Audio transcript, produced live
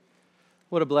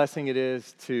What a blessing it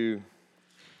is to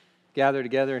gather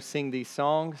together and sing these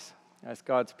songs as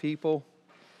God's people,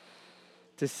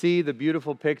 to see the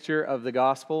beautiful picture of the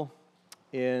gospel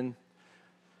in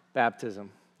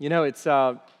baptism. You know, it's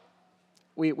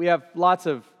we have lots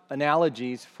of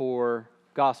analogies for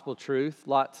gospel truth,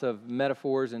 lots of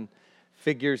metaphors and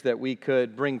figures that we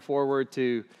could bring forward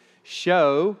to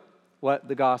show what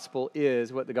the gospel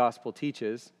is, what the gospel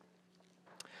teaches.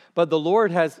 But the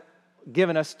Lord has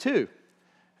given us two.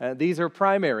 These are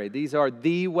primary. These are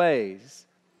the ways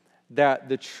that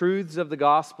the truths of the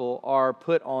gospel are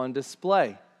put on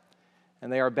display.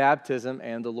 And they are baptism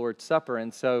and the Lord's Supper.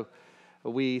 And so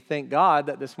we thank God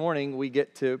that this morning we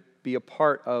get to be a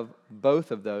part of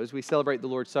both of those. We celebrate the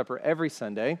Lord's Supper every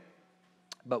Sunday,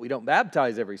 but we don't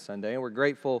baptize every Sunday. And we're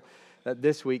grateful that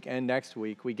this week and next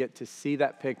week we get to see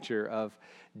that picture of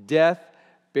death,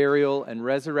 burial, and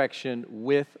resurrection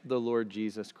with the Lord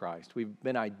Jesus Christ. We've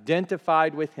been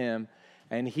identified with Him,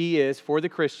 and He is, for the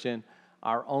Christian,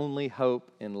 our only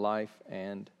hope in life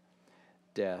and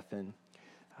death. And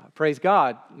praise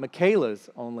God, Michaela's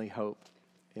only hope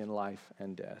in life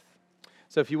and death.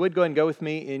 So if you would go ahead and go with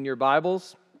me in your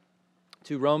Bibles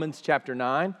to Romans chapter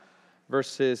 9,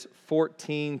 verses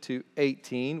 14 to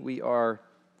 18. We are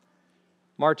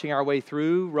marching our way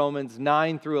through Romans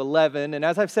 9 through 11. And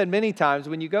as I've said many times,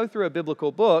 when you go through a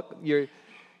biblical book, we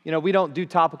don't do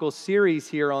topical series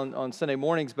here on Sunday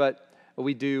mornings, but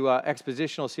we do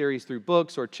expositional series through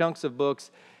books or chunks of books.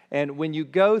 And when you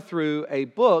go through a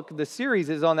book, the series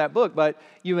is on that book, but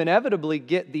you inevitably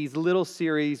get these little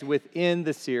series within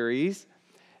the series.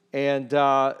 And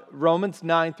Romans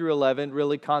 9 through 11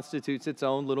 really constitutes its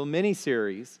own little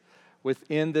mini-series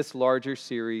within this larger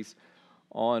series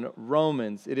on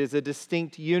Romans. It is a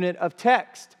distinct unit of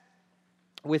text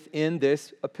within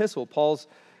this epistle, Paul's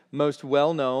most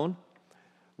well-known,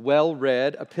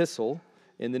 well-read epistle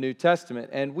in the New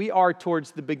Testament. And we are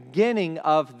towards the beginning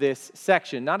of this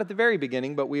section. Not at the very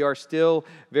beginning, but we are still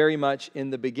very much in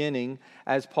the beginning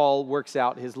as Paul works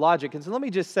out his logic. And so let me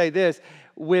just say this,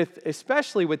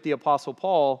 especially with the Apostle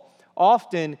Paul,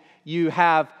 often you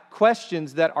have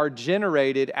questions that are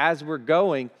generated as we're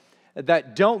going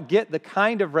that don't get the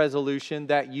kind of resolution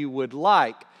that you would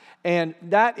like. And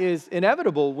that is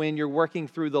inevitable when you're working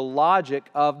through the logic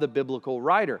of the biblical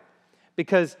writer,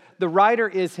 because the writer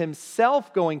is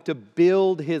himself going to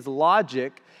build his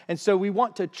logic, and so we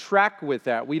want to track with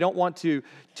that. We don't want to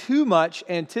too much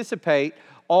anticipate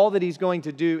all that he's going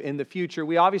to do in the future.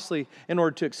 We obviously, in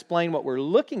order to explain what we're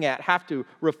looking at, have to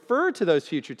refer to those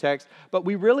future texts, but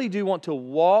we really do want to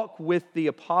walk with the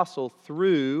apostle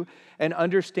through and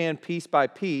understand piece by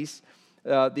piece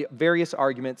the various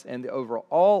arguments and the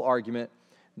overall argument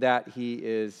that he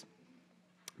is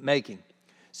making.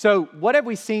 So what have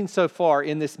we seen so far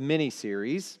in this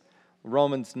mini-series,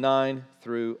 Romans 9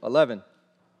 through 11?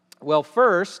 Well,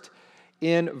 first,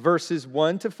 in verses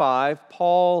 1 to 5,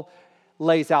 Paul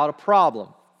lays out a problem.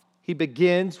 He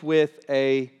begins with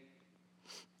a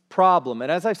problem.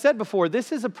 And as I've said before,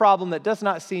 this is a problem that does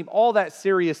not seem all that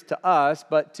serious to us,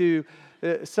 but to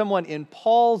someone in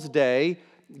Paul's day,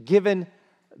 given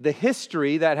the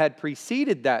history that had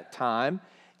preceded that time,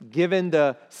 given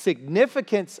the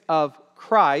significance of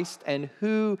Christ and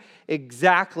who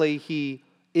exactly He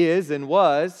is and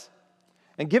was,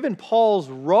 and given Paul's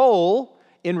role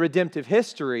in redemptive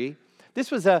history, this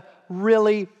was a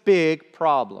really big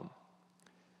problem.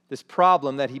 This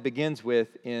problem that he begins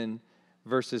with in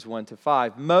verses 1 to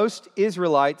 5. Most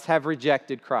Israelites have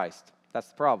rejected Christ. That's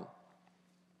the problem.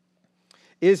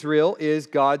 Israel is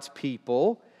God's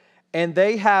people, and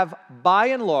they have, by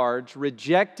and large,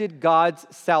 rejected God's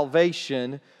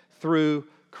salvation through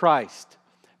Christ.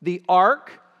 The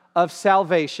ark of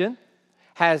salvation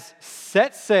has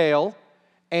set sail,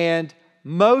 and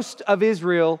most of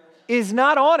Israel is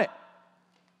not on it.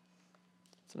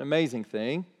 It's an amazing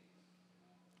thing.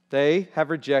 They have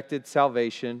rejected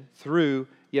salvation through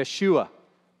Yeshua,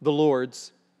 the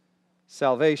Lord's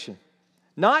salvation.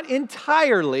 Not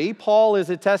entirely. Paul is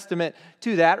a testament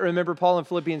to that. Remember Paul in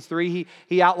Philippians 3,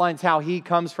 he outlines how he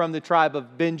comes from the tribe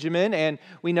of Benjamin, and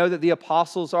we know that the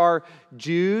apostles are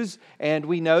Jews, and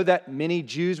we know that many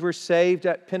Jews were saved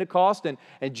at Pentecost,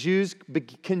 and Jews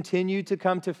continue to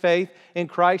come to faith in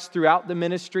Christ throughout the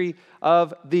ministry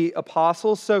of the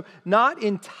apostles. So not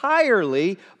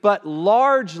entirely, but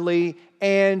largely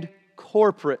and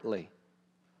corporately.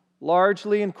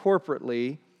 Largely and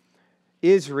corporately,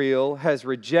 Israel has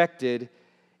rejected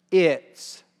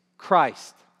its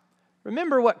Christ.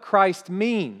 Remember what Christ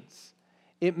means.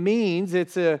 It means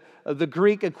it's the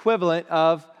Greek equivalent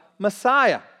of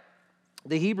Messiah.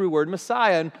 the Hebrew word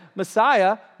Messiah. And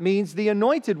Messiah means the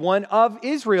anointed one of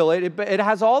Israel. It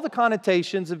has all the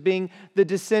connotations of being the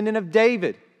descendant of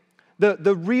David,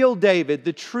 the real David,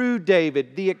 the true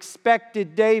David, the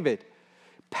expected David.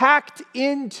 Packed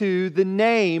into the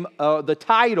name, the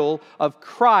title of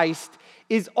Christ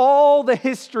is all the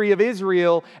history of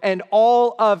Israel and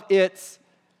all of its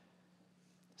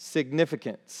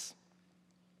significance.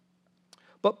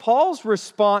 But Paul's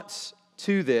response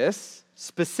to this,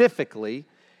 specifically,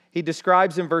 he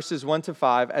describes in verses 1 to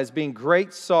 5 as being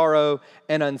great sorrow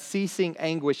and unceasing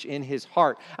anguish in his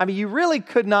heart. I mean, you really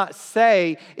could not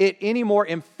say it any more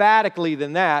emphatically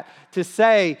than that, to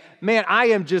say, man, I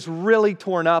am just really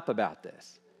torn up about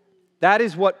this. That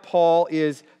is what Paul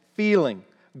is feeling.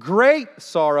 Great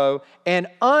sorrow and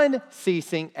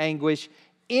unceasing anguish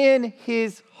in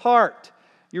his heart.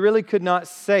 You really could not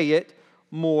say it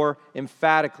more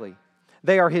emphatically.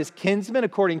 They are his kinsmen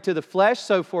according to the flesh.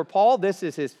 So for Paul, this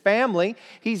is his family.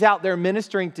 He's out there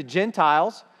ministering to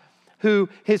Gentiles who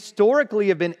historically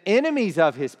have been enemies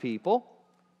of his people.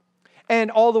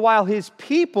 And all the while his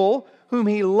people, whom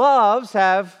he loves,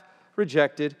 have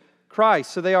rejected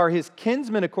Christ. So they are his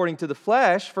kinsmen according to the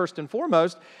flesh, first and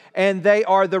foremost, and they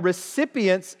are the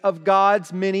recipients of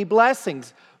God's many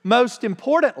blessings. Most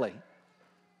importantly,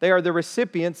 they are the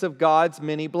recipients of God's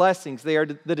many blessings. They are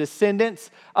the descendants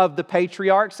of the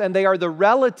patriarchs, and they are the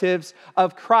relatives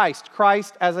of Christ.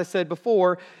 Christ, as I said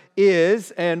before, is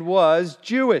and was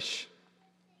Jewish.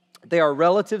 They are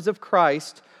relatives of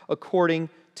Christ according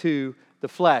to the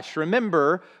flesh.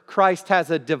 Remember, Christ has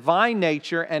a divine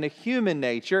nature and a human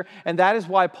nature, and that is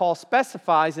why Paul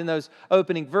specifies in those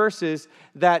opening verses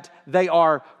that they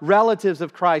are relatives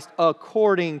of Christ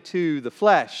according to the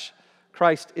flesh.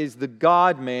 Christ is the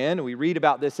God-man. We read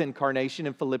about this incarnation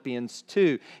in Philippians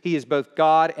 2. He is both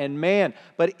God and man.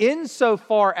 But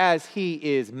insofar as he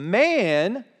is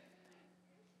man,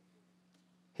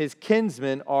 his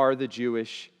kinsmen are the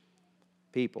Jewish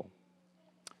people.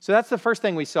 So that's the first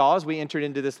thing we saw as we entered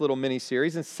into this little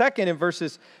mini-series. And second, in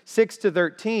verses 6 to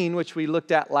 13, which we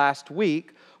looked at last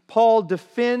week, Paul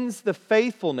defends the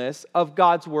faithfulness of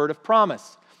God's word of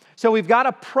promise. So we've got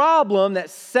a problem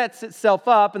that sets itself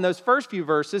up in those first few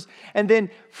verses, and then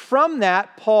from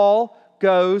that, Paul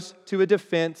goes to a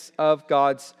defense of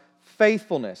God's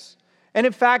faithfulness. And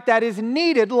in fact, that is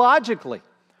needed logically.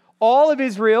 All of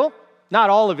Israel, not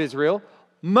all of Israel,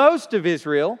 most of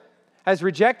Israel has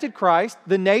rejected Christ.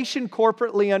 The nation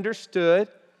corporately understood.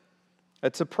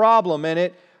 It's a problem, and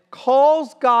it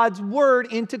calls God's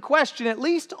word into question, at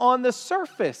least on the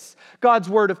surface. God's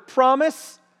word of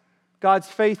promise, God's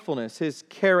faithfulness, his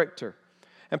character.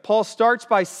 And Paul starts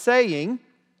by saying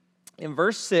in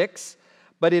verse 6,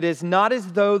 but it is not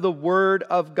as though the word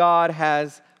of God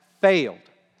has failed.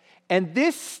 And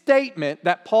this statement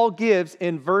that Paul gives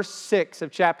in verse 6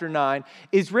 of chapter 9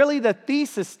 is really the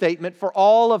thesis statement for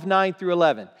all of 9 through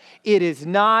 11. It is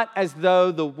not as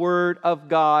though the word of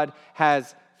God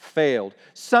has failed.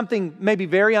 Something maybe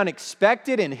very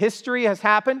unexpected in history has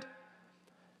happened.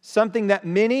 Something that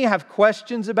many have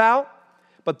questions about.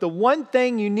 But the one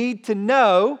thing you need to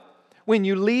know when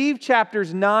you leave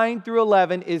chapters 9 through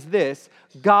 11 is this: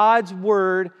 God's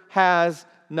word has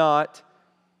not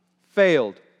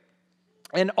failed.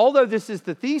 And although this is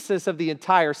the thesis of the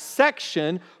entire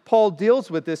section, Paul deals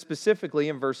with this specifically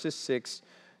in verses 6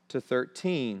 to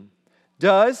 13.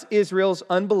 Does Israel's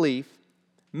unbelief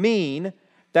mean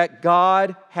that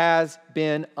God has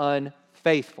been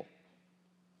unfaithful?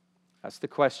 That's the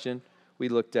question we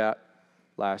looked at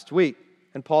last week.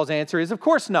 And Paul's answer is, of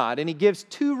course not. And he gives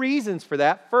two reasons for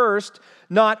that. First,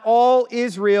 not all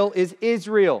Israel is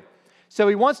Israel. So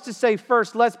he wants to say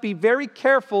first, let's be very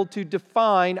careful to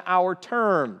define our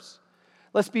terms.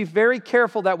 Let's be very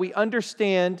careful that we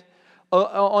understand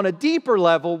on a deeper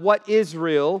level what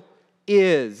Israel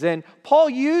is. And Paul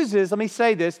uses, let me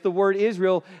say this, the word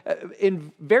Israel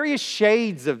in various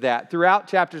shades of that throughout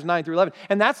chapters 9 through 11.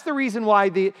 And that's the reason why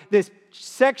this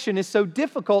section is so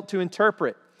difficult to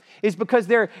interpret, is because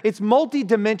it's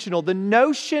multidimensional. The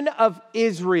notion of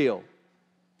Israel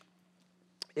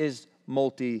is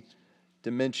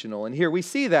multidimensional. And here we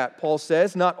see that. Paul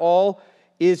says, not all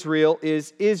Israel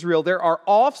is Israel. There are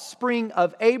offspring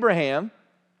of Abraham,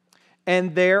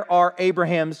 and there are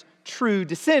Abraham's true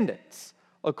descendants,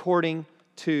 according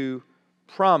to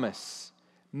promise.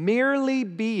 Merely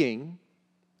being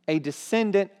a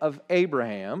descendant of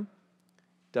Abraham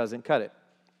doesn't cut it.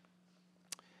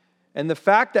 And the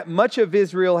fact that much of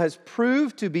Israel has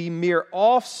proved to be mere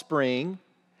offspring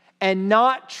and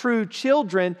not true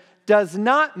children does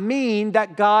not mean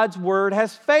that God's word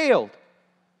has failed.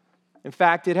 In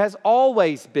fact, it has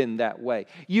always been that way.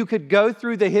 You could go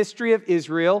through the history of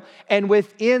Israel, and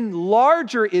within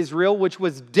larger Israel, which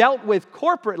was dealt with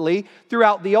corporately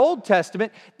throughout the Old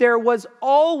Testament, there was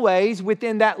always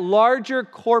within that larger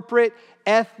corporate,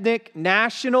 ethnic,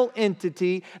 national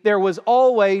entity, there was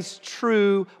always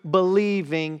true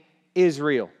believing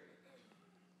Israel.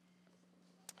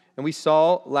 And we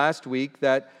saw last week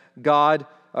that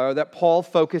that Paul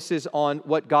focuses on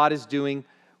what God is doing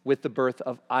with the birth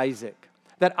of Isaac.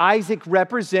 That Isaac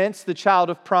represents the child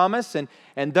of promise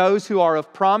and those who are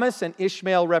of promise, and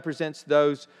Ishmael represents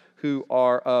those who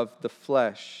are of the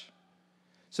flesh.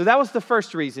 So that was the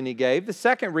first reason he gave. The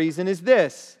second reason is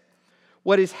this: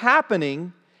 what is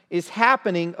happening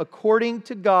according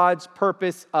to God's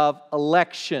purpose of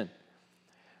election.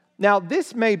 Now,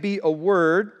 this may be a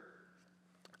word,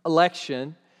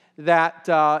 election,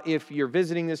 that if you're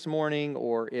visiting this morning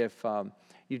or if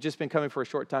you've just been coming for a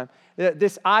short time,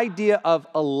 this idea of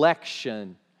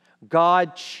election,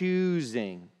 God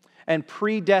choosing, and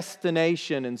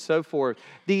predestination and so forth,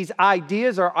 these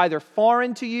ideas are either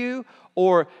foreign to you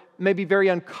or maybe very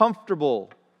uncomfortable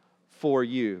for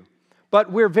you.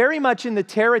 But we're very much in the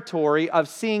territory of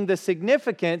seeing the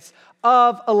significance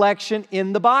of election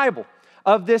in the Bible,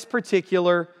 of this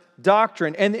particular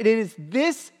doctrine. And it is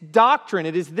this doctrine,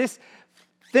 it is this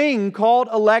thing called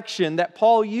election that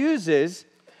Paul uses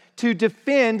to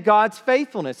defend God's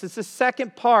faithfulness. It's the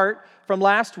second part from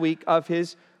last week of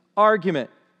his argument.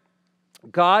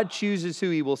 God chooses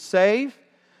who He will save,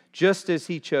 just as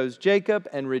He chose Jacob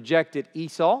and rejected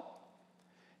Esau.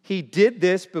 He did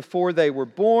this before they were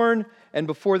born and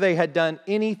before they had done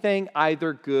anything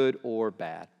either good or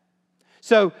bad.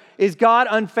 So, is God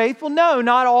unfaithful? No,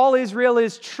 not all Israel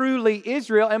is truly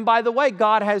Israel. And by the way,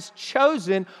 God has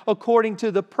chosen according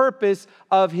to the purpose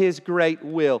of His great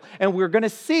will. And we're going to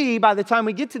see by the time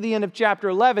we get to the end of chapter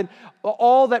 11,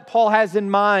 all that Paul has in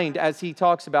mind as he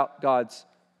talks about God's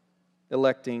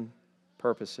electing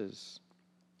purposes.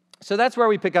 So that's where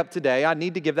we pick up today. I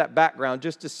need to give that background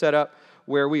just to set up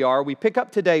where we are. We pick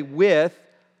up today with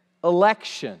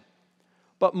election,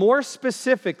 but more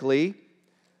specifically,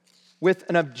 with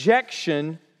an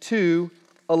objection to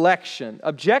election.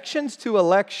 Objections to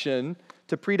election,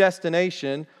 to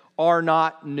predestination, are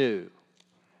not new.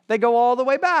 They go all the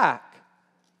way back.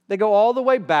 They go all the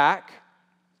way back.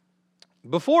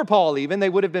 Before Paul even, they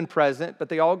would have been present, but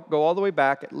they all go all the way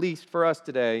back, at least for us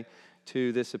today,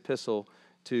 to this epistle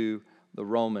to the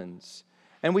Romans.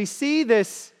 And we see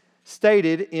this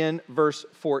stated in verse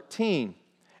 14.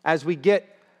 As we get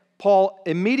Paul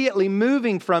immediately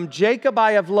moving from Jacob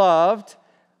I have loved,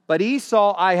 but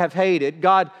Esau I have hated.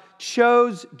 God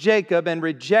chose Jacob and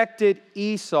rejected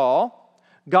Esau.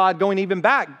 God, going even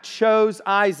back, chose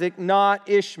Isaac, not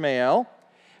Ishmael.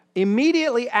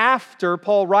 Immediately after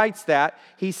Paul writes that,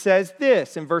 he says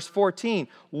this in verse 14,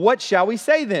 "What shall we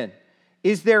say then?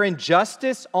 Is there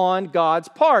injustice on God's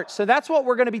part?" So that's what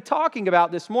we're going to be talking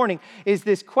about this morning, is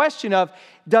this question of,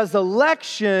 does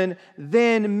election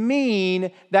then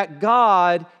mean that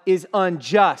God is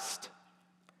unjust?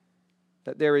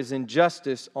 That there is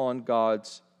injustice on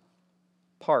God's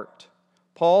part?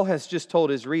 Paul has just told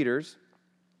his readers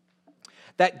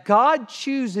that God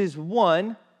chooses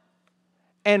one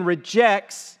and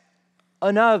rejects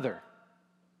another.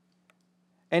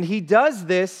 And He does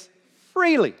this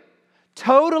freely,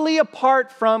 totally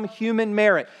apart from human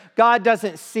merit. God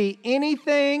doesn't see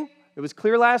anything, it was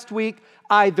clear last week,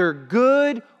 either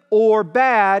good or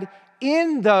bad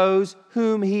in those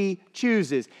whom He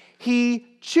chooses. He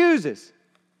chooses,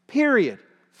 period,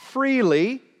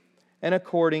 freely and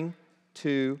according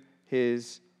to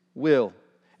His will.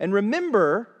 And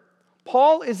remember,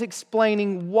 Paul is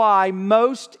explaining why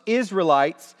most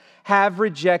Israelites have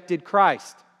rejected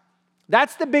Christ.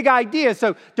 That's the big idea.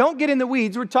 So don't get in the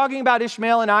weeds. We're talking about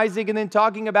Ishmael and Isaac, and then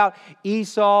talking about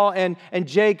Esau and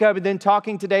Jacob, and then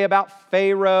talking today about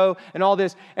Pharaoh and all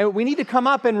this. And we need to come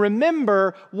up and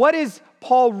remember, what is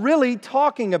Paul really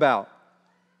talking about?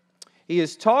 He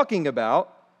is talking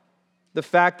about the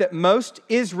fact that most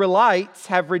Israelites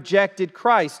have rejected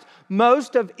Christ.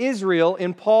 Most of Israel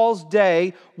in Paul's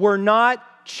day were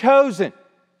not chosen.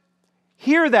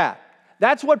 Hear that.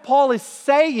 That's what Paul is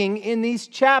saying in these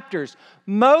chapters.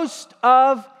 Most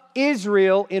of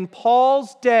Israel in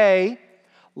Paul's day,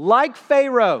 like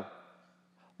Pharaoh,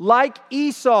 like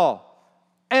Esau,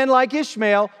 and like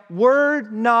Ishmael, were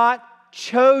not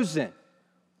chosen.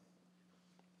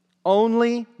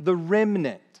 Only the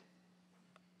remnant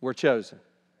were chosen.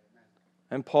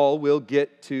 And Paul will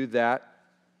get to that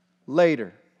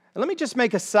later. And let me just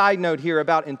make a side note here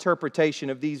about interpretation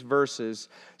of these verses.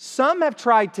 Some have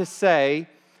tried to say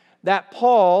that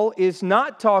Paul is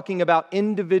not talking about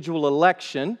individual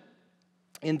election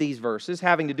in these verses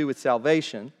having to do with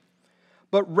salvation,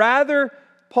 but rather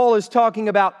Paul is talking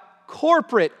about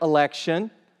corporate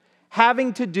election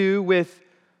having to do with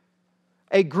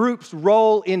a group's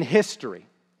role in history.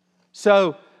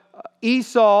 So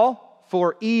Esau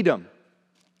for Edom,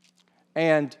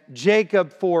 and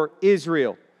Jacob for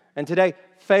Israel, and today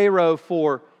Pharaoh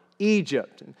for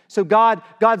Egypt. So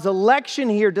God's election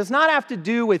here does not have to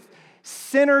do with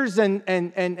sinners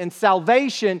and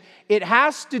salvation. It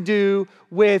has to do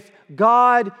with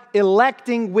God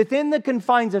electing within the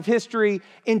confines of history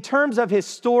in terms of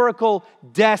historical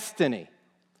destiny.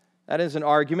 That is an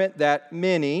argument that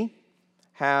many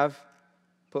have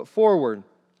put forward.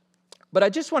 But I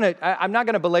just want to, I'm not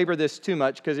going to belabor this too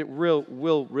much because it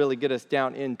will really get us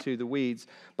down into the weeds.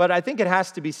 But I think it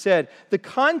has to be said, the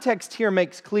context here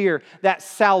makes clear that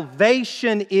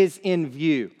salvation is in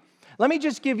view. Let me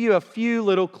just give you a few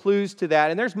little clues to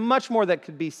that. And there's much more that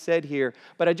could be said here,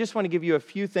 but I just want to give you a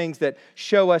few things that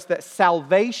show us that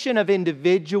salvation of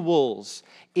individuals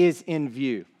is in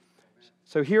view.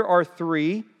 So here are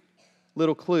three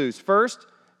little clues. First,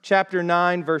 chapter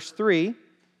 9, verse 3.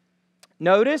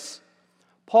 Notice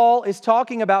Paul is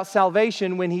talking about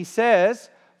salvation when he says,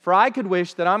 "For I could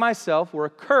wish that I myself were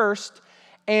accursed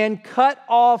and cut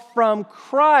off from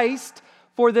Christ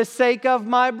for the sake of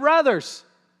my brothers,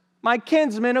 my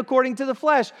kinsmen according to the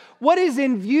flesh." What is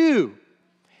in view?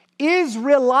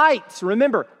 Israelites.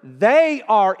 Remember, they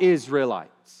are Israelites.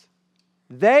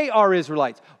 They are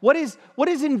Israelites. What is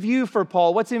in view for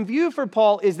Paul? What's in view for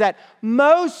Paul is that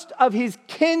most of his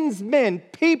kinsmen,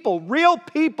 people, real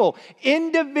people,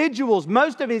 individuals,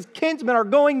 most of his kinsmen are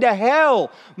going to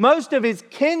hell. Most of his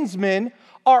kinsmen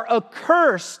are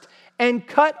accursed and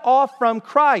cut off from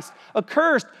Christ.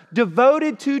 Accursed,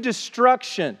 devoted to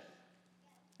destruction,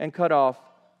 and cut off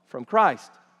from Christ.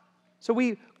 So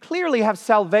we clearly have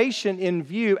salvation in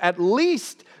view, at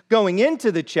least going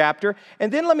into the chapter.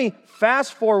 And then let me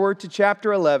fast forward to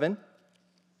chapter 11,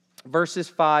 verses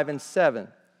 5 and 7.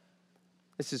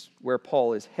 This is where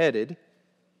Paul is headed.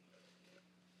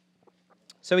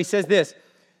 So he says this,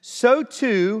 "So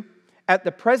too, at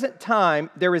the present time,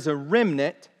 there is a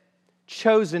remnant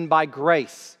chosen by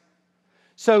grace."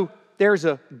 So there's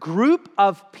a group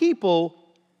of people,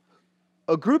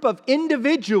 a group of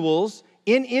individuals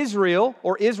in Israel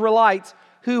or Israelites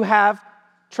who have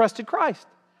trusted Christ.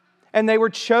 And they were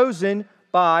chosen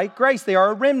by grace. They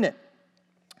are a remnant.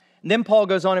 And then Paul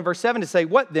goes on in verse 7 to say,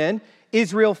 "What then?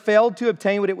 Israel failed to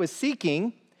obtain what it was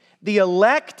seeking. The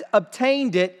elect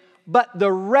obtained it, but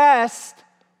the rest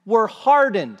were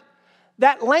hardened."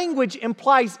 That language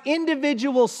implies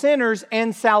individual sinners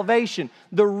and salvation.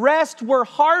 The rest were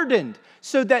hardened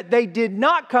so that they did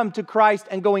not come to Christ.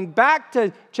 And going back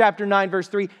to chapter 9, verse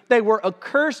 3, they were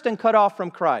accursed and cut off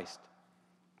from Christ.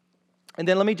 And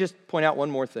then let me just point out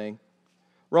one more thing.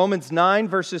 Romans 9,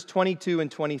 verses 22 and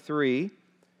 23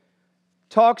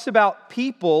 talks about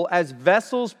people as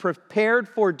vessels prepared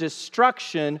for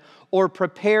destruction or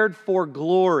prepared for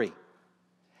glory.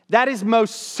 That is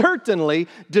most certainly,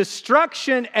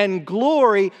 destruction and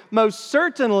glory most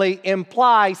certainly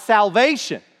imply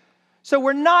salvation. So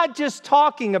we're not just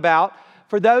talking about,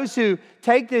 for those who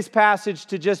take this passage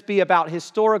to just be about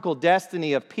historical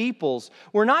destiny of peoples,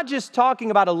 we're not just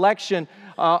talking about election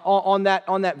on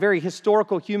that very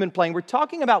historical human plane. We're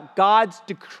talking about God's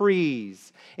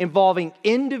decrees involving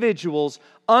individuals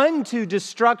unto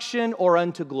destruction or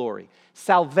unto glory.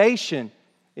 Salvation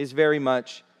is very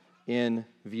much in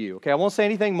view. Okay, I won't say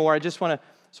anything more. I just want to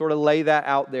sort of lay that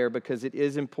out there because it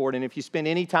is important. If you spend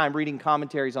any time reading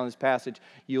commentaries on this passage,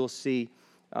 you'll see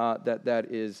that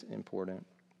is important.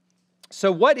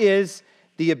 So what is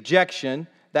the objection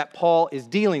that Paul is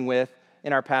dealing with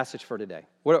in our passage for today?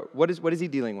 What is he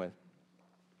dealing with?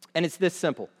 And it's this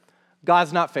simple.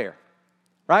 God's not fair,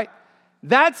 right?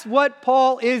 That's what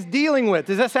Paul is dealing with.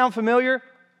 Does that sound familiar?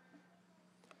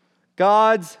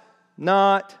 God's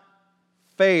not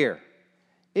fair.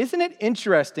 Isn't it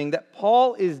interesting that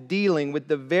Paul is dealing with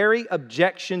the very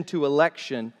objection to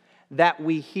election that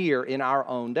we hear in our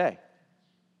own day?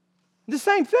 The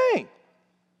same thing.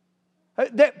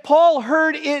 That Paul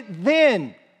heard it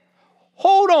then.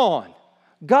 Hold on.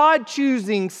 God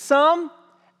choosing some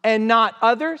and not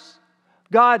others.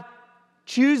 God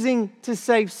choosing to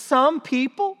save some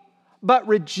people but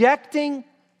rejecting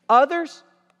others.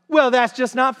 Well, that's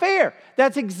just not fair.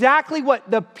 That's exactly what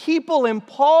the people in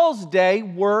Paul's day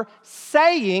were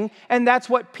saying, and that's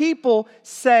what people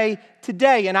say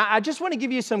today. And I just want to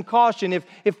give you some caution. If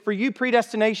for you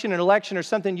predestination and election are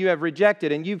something you have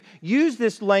rejected and you've used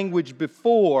this language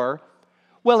before,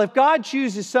 Well, if God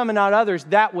chooses some and not others,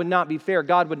 that would not be fair.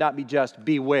 God would not be just.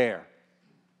 Beware.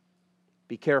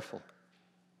 Be careful.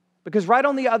 Because right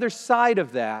on the other side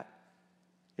of that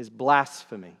is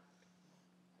blasphemy.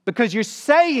 Because you're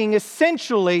saying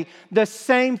essentially the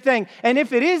same thing. And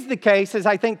if it is the case, as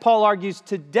I think Paul argues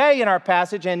today in our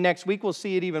passage, and next week we'll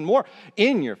see it even more,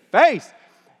 in your face.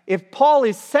 If Paul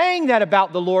is saying that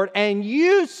about the Lord, and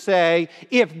you say,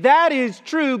 if that is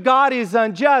true, God is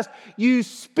unjust, you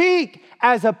speak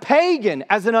as a pagan,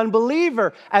 as an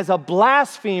unbeliever, as a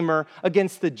blasphemer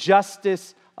against the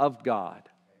justice of God.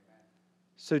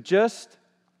 So just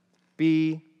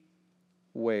beware.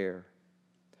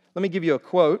 Let me give you a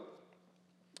quote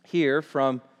here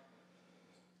from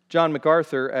John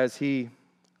MacArthur as he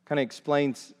kind of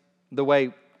explains the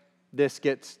way this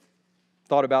gets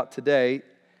thought about today.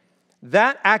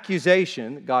 That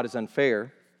accusation, God is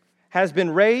unfair, has been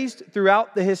raised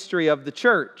throughout the history of the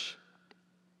church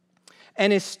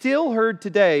and is still heard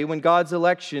today when God's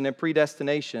election and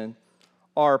predestination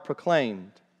are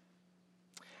proclaimed.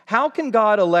 How can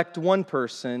God elect one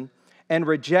person and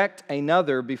reject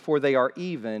another before they are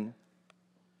even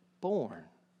born?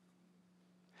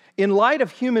 In light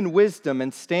of human wisdom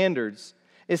and standards,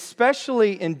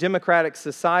 especially in democratic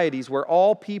societies where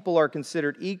all people are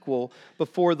considered equal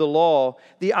before the law,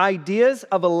 the ideas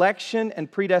of election and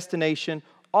predestination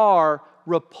are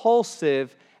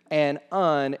repulsive and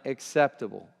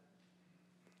unacceptable.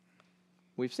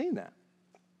 We've seen that.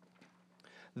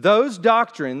 Those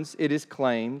doctrines, it is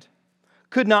claimed,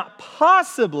 could not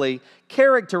possibly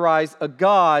characterize a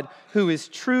God who is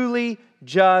truly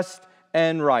just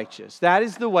and righteous. That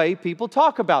is the way people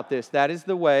talk about this. That is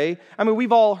the way,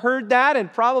 we've all heard that,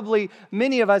 and probably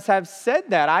many of us have said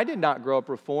that. I did not grow up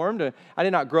Reformed. I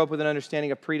did not grow up with an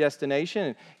understanding of predestination,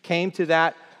 and came to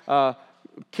that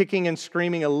kicking and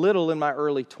screaming a little in my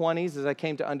early 20s as I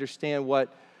came to understand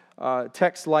what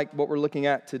texts like what we're looking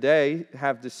at today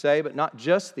have to say, but not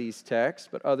just these texts,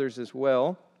 but others as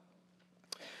well.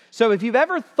 So if you've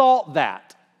ever thought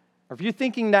that, or if you're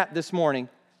thinking that this morning,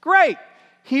 great.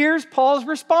 Here's Paul's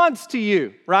response to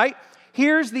you, right?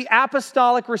 Here's the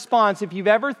apostolic response. If you've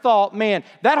ever thought, man,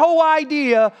 that whole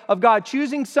idea of God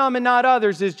choosing some and not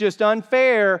others is just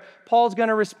unfair, Paul's going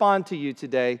to respond to you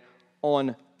today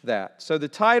on that. So the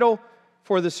title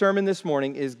for the sermon this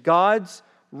morning is God's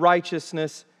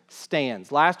Righteousness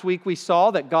Stands. Last week we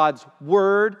saw that God's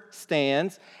Word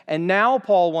stands, and now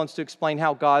Paul wants to explain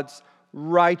how God's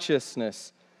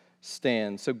righteousness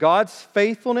stands. So God's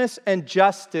faithfulness and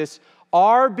justice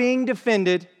are being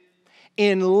defended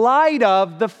in light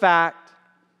of the fact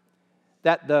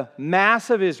that the mass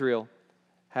of Israel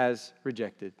has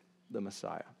rejected the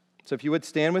Messiah. So if you would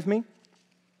stand with me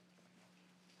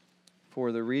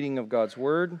for the reading of God's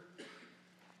Word.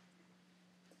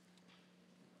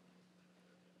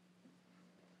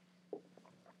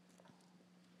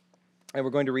 And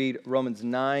we're going to read Romans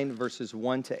 9, verses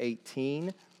 1 to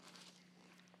 18.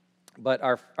 But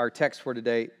our text for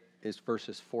today is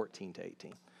verses 14 to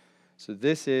 18. So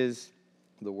this is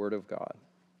the Word of God.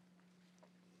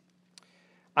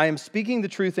 I am speaking the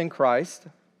truth in Christ.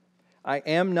 I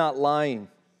am not lying.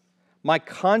 My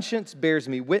conscience bears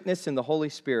me witness in the Holy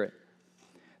Spirit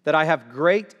that I have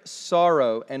great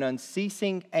sorrow and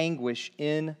unceasing anguish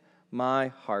in my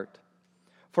heart.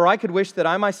 For I could wish that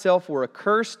I myself were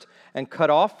accursed and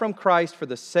cut off from Christ for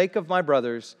the sake of my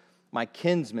brothers, my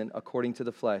kinsmen according to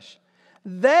the flesh.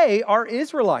 They are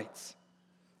Israelites,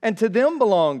 and to them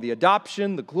belong the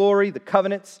adoption, the glory, the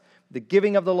covenants, the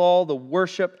giving of the law, the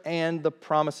worship, and the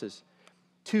promises.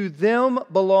 To them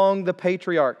belong the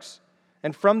patriarchs,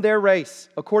 and from their race,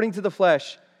 according to the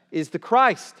flesh, is the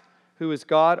Christ, who is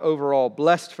God over all,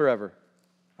 blessed forever.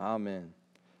 Amen.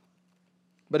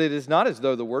 But it is not as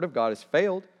though the word of God has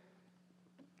failed.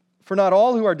 For not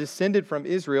all who are descended from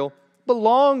Israel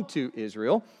belong to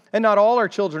Israel, and not all are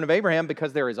children of Abraham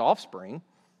because they're his offspring.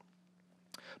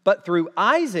 But through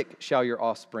Isaac shall your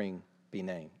offspring be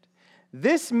named.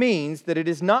 This means that it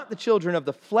is not the children of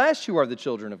the flesh who are the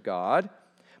children of God,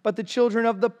 but the children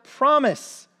of the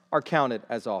promise are counted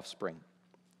as offspring.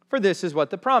 For this is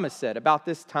what the promise said, about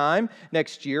this time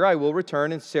next year I will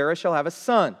return, and Sarah shall have a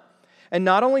son. And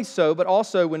not only so, but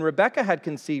also when Rebekah had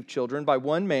conceived children by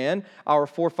one man, our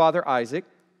forefather Isaac,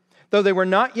 though they were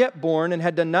not yet born and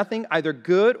had done nothing either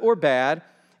good or bad,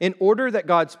 in order that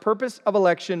God's purpose of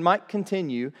election might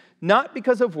continue, not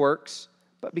because of works,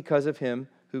 but because of him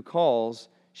who calls,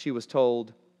 she was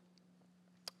told,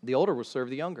 the older will serve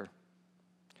the younger.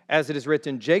 As it is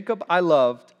written, Jacob I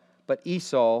loved, but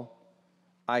Esau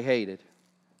I hated.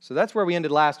 So that's where we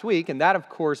ended last week, and that, of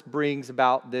course, brings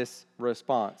about this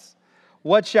response.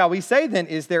 What shall we say then?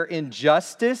 Is there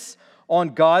injustice on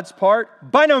God's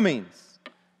part? By no means.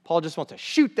 Paul just wants to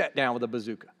shoot that down with a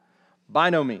bazooka. By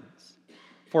no means.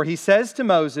 For he says to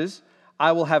Moses,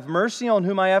 I will have mercy on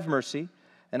whom I have mercy,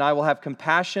 and I will have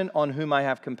compassion on whom I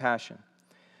have compassion.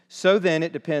 So then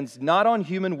it depends not on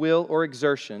human will or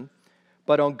exertion,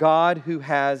 but on God who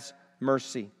has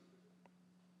mercy.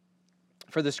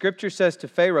 For the Scripture says to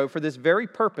Pharaoh, for this very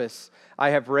purpose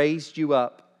I have raised you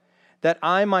up, that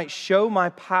I might show my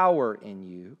power in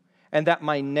you, and that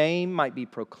my name might be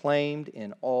proclaimed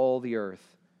in all the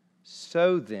earth.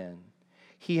 So then,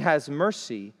 he has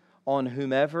mercy on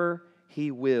whomever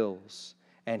he wills,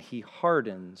 and he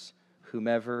hardens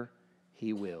whomever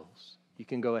he wills. You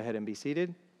can go ahead and be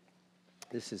seated.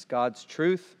 This is God's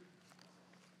truth.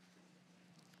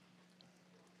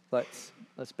 Let's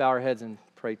bow our heads and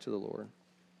pray to the Lord.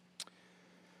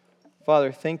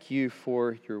 Father, thank you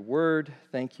for your word.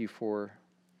 Thank you for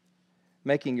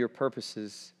making your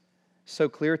purposes so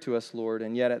clear to us, Lord,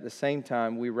 and yet at the same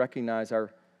time we recognize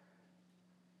our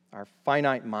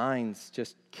finite minds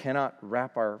just cannot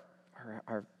wrap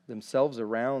themselves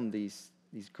around these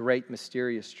great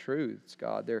mysterious truths,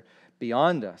 God. They're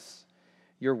beyond us.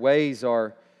 Your ways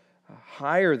are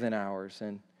higher than ours,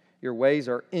 and your ways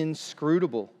are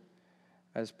inscrutable.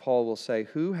 As Paul will say,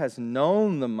 who has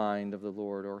known the mind of the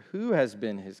Lord, or who has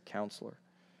been his counselor?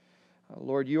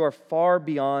 Lord, you are far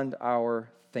beyond our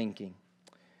thinking.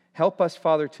 Help us,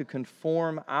 Father, to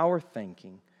conform our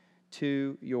thinking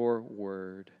to your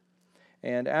word.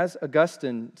 And as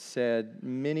Augustine said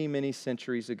many, many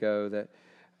centuries ago, that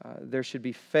there should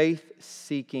be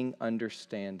faith-seeking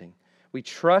understanding. We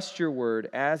trust your word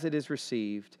as it is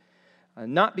received,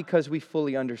 not because we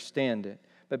fully understand it,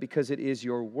 but because it is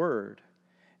your word.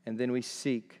 And then we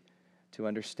seek to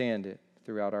understand it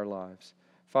throughout our lives.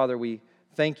 Father, we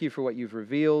thank you for what you've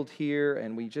revealed here,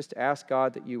 and we just ask,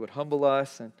 God, that you would humble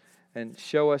us and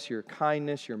show us your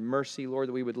kindness, your mercy, Lord,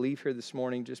 that we would leave here this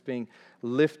morning just being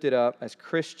lifted up as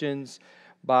Christians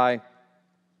by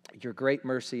your great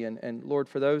mercy. And Lord,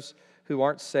 for those who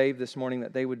aren't saved this morning,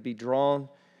 that they would be drawn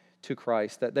to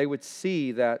Christ, that they would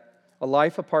see that a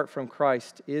life apart from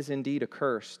Christ is indeed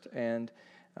accursed, and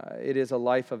it is a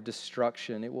life of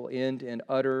destruction. It will end in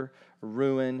utter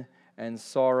ruin and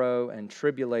sorrow and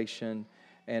tribulation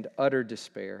and utter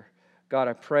despair. God,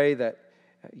 I pray that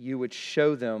you would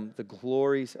show them the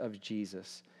glories of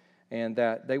Jesus, and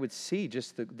that they would see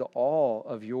just the awe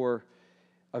of your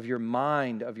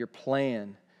mind, of your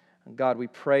plan. God, we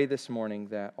pray this morning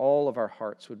that all of our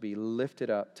hearts would be lifted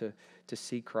up to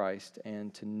see Christ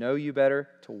and to know you better,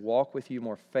 to walk with you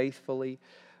more faithfully.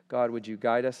 God, would you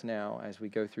guide us now as we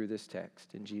go through this text?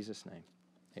 In Jesus' name,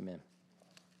 amen.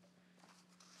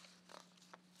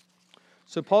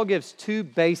 So Paul gives two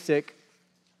basic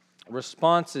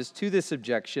responses to this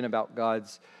objection about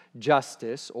God's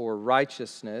justice or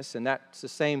righteousness, and that's the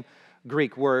same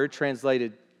Greek word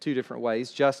translated two different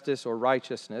ways, justice or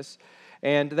righteousness,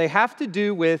 and they have to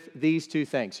do with these two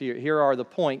things. So here are the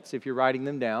points if you're writing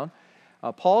them down.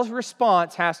 Paul's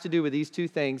response has to do with these two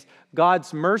things: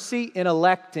 God's mercy in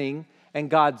electing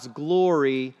and God's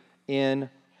glory in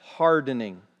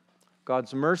hardening.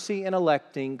 God's mercy in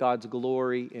electing, God's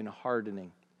glory in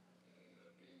hardening.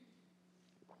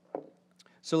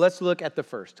 So let's look at the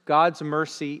first, God's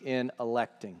mercy in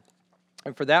electing.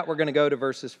 And for that, we're going to go to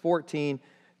verses 14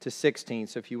 to 16.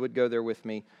 So if you would go there with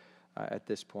me at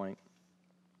this point.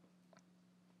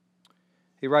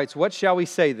 He writes, what shall we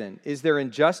say then? Is there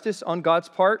injustice on God's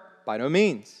part? By no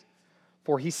means.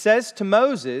 For he says to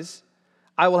Moses,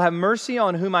 I will have mercy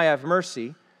on whom I have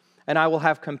mercy, and I will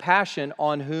have compassion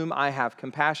on whom I have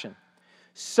compassion.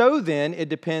 So then, it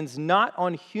depends not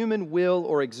on human will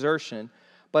or exertion,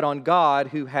 but on God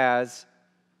who has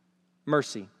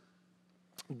mercy.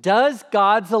 Does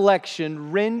God's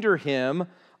election render him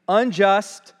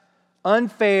unjust,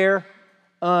 unfair,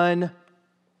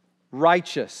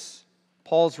 unrighteous?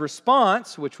 Paul's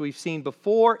response, which we've seen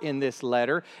before in this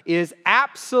letter, is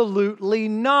absolutely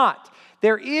not.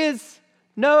 There is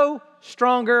no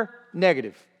stronger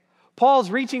negative. Paul's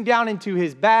reaching down into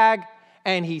his bag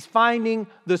and he's finding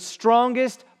the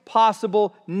strongest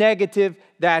possible negative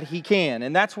that he can.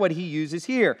 And that's what he uses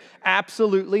here.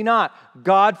 Absolutely not.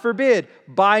 God forbid.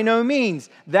 By no means.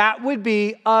 That would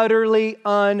be utterly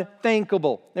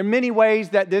unthinkable. There are many ways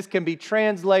that this can be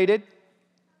translated,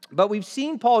 but we've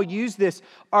seen Paul use this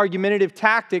argumentative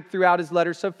tactic throughout his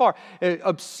letter so far.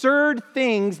 Absurd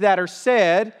things that are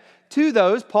said to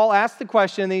those, Paul asks the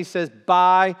question and he says,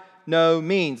 by no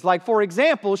means. Like, for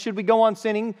example, should we go on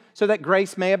sinning so that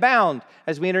grace may abound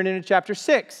as we entered into chapter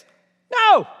 6?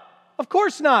 No, of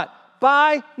course not.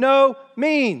 By no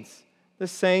means. the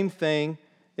same thing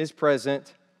is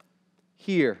present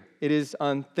here. It is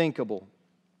unthinkable.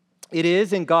 It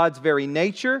is in God's very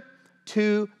nature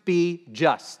to be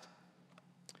just.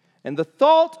 And the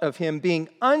thought of Him being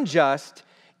unjust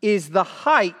is the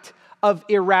height of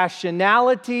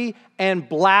irrationality and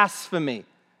blasphemy.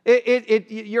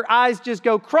 Your eyes just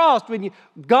go crossed when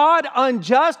God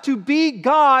unjust. To be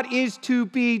God is to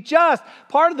be just.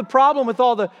 Part of the problem with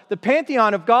all the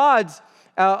pantheon of gods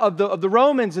of the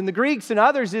Romans and the Greeks and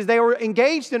others is they were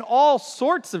engaged in all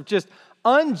sorts of just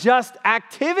unjust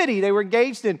activity. They were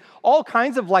engaged in all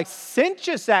kinds of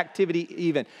licentious activity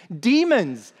even.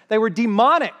 Demons. They were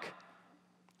demonic.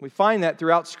 We find that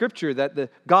throughout Scripture, that the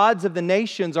gods of the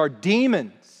nations are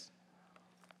demons.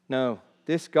 No,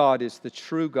 this God is the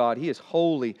true God. He is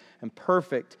holy and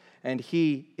perfect, and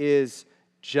He is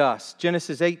just.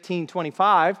 Genesis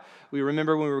 18:25, we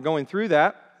remember when we were going through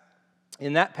that.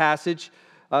 In that passage,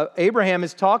 Abraham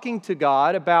is talking to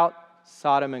God about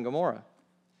Sodom and Gomorrah.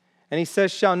 And he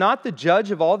says, "Shall not the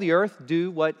judge of all the earth do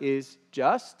what is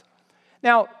just?"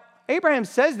 Now, Abraham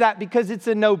says that because it's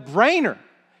a no-brainer.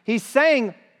 He's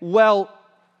saying, well,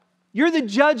 you're the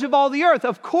judge of all the earth.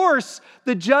 Of course,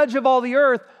 the judge of all the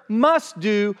earth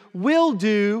will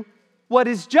do what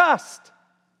is just.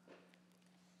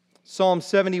 Psalm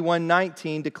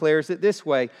 71:19 declares it this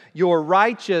way: "Your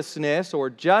righteousness," or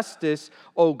justice,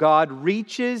 O God,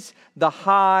 "reaches the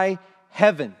high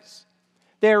heavens."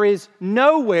 There is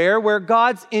nowhere where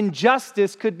God's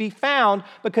injustice could be found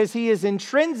because He is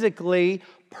intrinsically,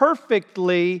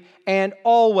 perfectly, and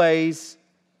always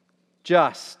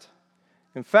just.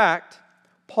 In fact,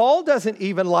 Paul doesn't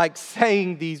even like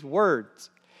saying these words.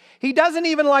 He doesn't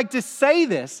even like to say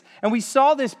this. And we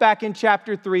saw this back in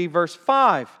chapter 3, verse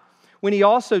 5, when he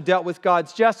also dealt with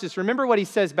God's justice. Remember what he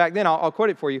says back then. I'll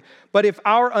quote it for you. "But if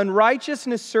our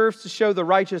unrighteousness serves to show the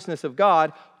righteousness of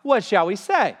God, what shall we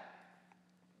say?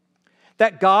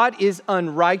 That God is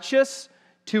unrighteous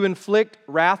to inflict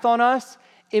wrath on us?"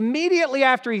 Immediately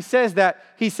after he says that,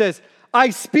 he says,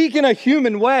 "I speak in a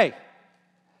human way."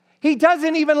 He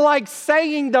doesn't even like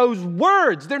saying those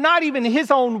words. They're not even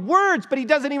his own words, but he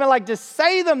doesn't even like to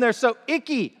say them. They're so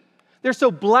icky. They're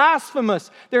so blasphemous.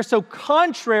 They're so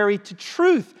contrary to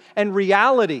truth and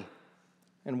reality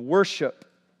and worship.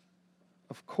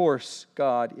 Of course,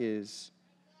 God is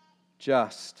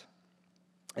just.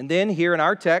 And then here in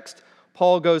our text,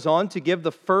 Paul goes on to give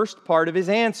the first part of his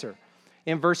answer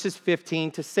in verses 15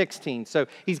 to 16. So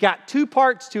he's got two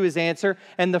parts to his answer,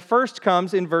 and the first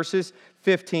comes in verses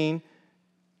 15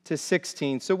 to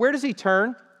 16. So where does he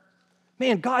turn?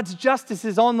 Man, God's justice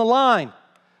is on the line.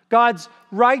 God's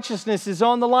righteousness is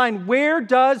on the line. Where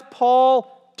does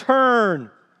Paul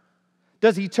turn?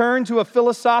 Does he turn to a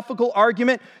philosophical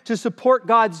argument to support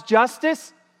God's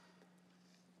justice?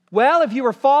 Well, if you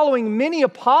were following many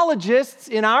apologists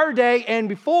in our day and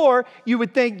before, you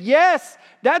would think, yes,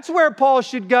 that's where Paul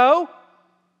should go.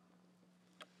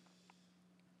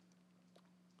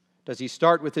 Does he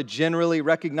start with a generally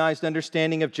recognized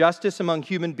understanding of justice among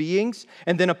human beings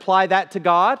and then apply that to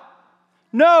God?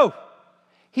 No,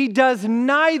 he does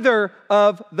neither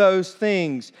of those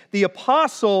things. The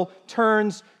apostle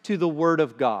turns to the Word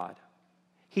of God.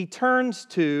 He turns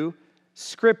to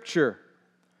Scripture.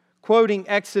 Quoting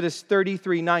Exodus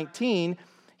 33:19,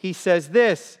 he says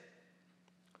this: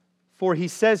 "For he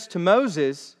says to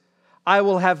Moses, I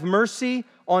will have mercy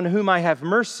on whom I have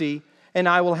mercy, and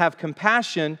I will have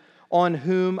compassion on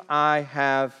whom I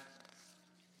have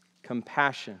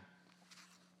compassion."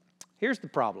 Here's the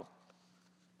problem.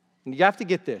 And you have to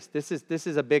get this. This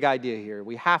is a big idea here.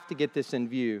 We have to get this in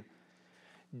view.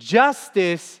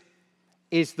 Justice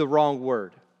is the wrong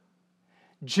word.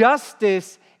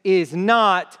 Justice is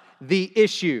not the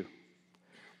issue.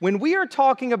 When we are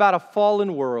talking about a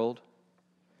fallen world,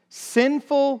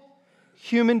 sinful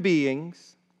human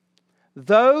beings,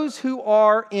 those who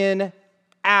are in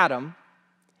Adam,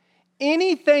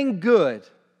 anything good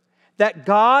that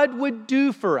God would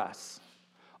do for us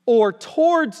or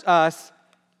towards us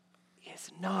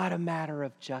is not a matter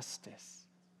of justice.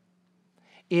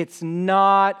 It's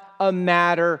not a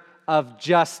matter of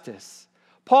justice.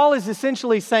 Paul is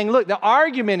essentially saying, look, the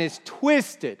argument is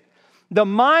twisted. The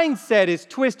mindset is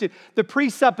twisted. The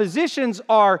presuppositions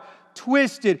are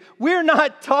twisted. We're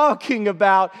not talking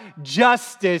about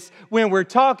justice when we're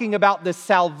talking about the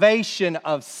salvation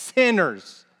of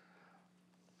sinners.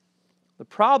 The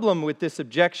problem with this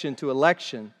objection to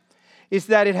election is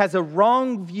that it has a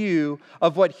wrong view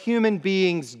of what human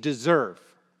beings deserve.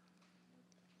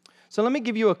 So let me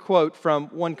give you a quote from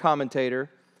one commentator,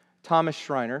 Thomas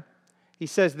Schreiner. He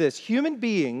says this: "Human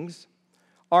beings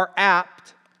are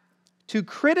apt to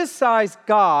criticize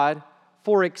God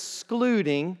for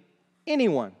excluding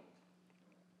anyone.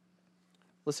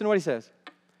 Listen to what he says.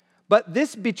 But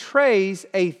this betrays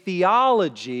a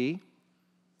theology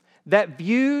that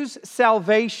views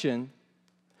salvation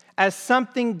as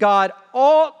something God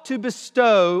ought to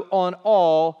bestow on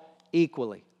all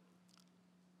equally.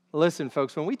 Listen,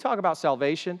 folks, when we talk about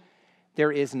salvation,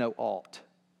 there is no ought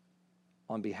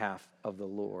on behalf of the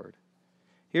Lord.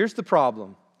 Here's the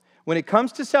problem. When it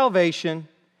comes to salvation,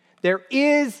 there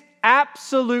is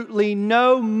absolutely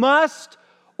no must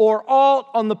or ought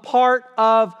on the part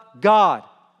of God.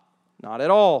 Not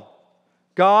at all.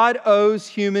 God owes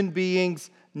human beings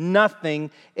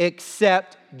nothing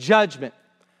except judgment.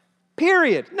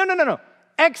 Period. No.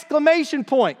 Exclamation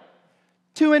point.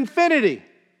 To infinity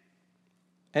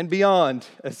and beyond.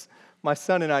 As my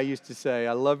son and I used to say,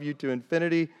 I love you to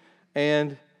infinity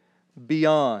and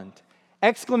beyond.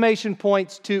 Exclamation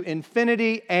points to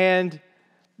infinity and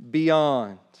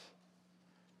beyond.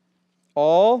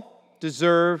 All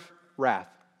deserve wrath.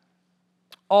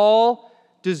 All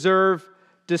deserve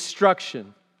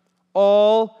destruction.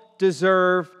 All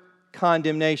deserve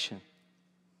condemnation.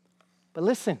 But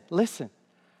listen.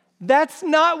 That's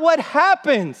not what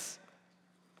happens.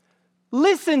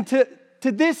 Listen to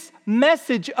this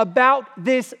message about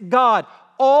this God.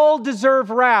 All deserve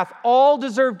wrath. All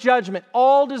deserve judgment.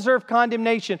 All deserve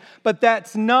condemnation. But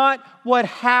that's not what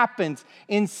happens.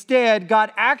 Instead,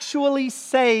 God actually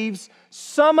saves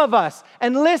some of us.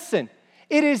 And listen,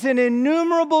 it is an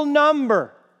innumerable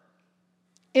number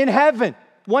in heaven.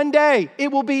 One day,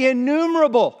 it will be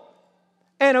innumerable.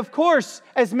 And of course,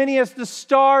 as many as the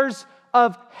stars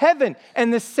of heaven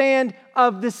and the sand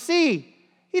of the sea.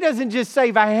 He doesn't just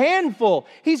save a handful.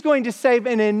 He's going to save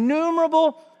an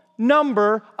innumerable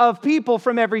number of people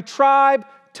from every tribe,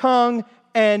 tongue,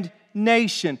 and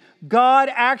nation. God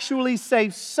actually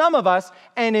saves some of us,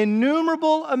 an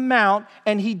innumerable amount,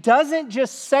 and He doesn't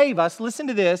just save us. Listen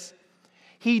to this.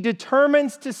 He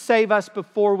determines to save us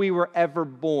before we were ever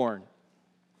born.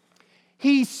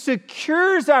 He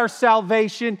secures our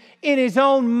salvation in His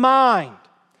own mind.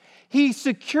 He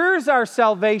secures our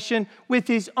salvation with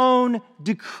His own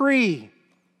decree.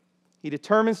 He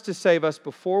determines to save us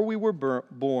before we were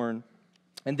born,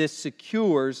 and this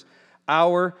secures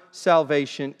our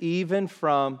salvation even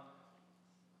from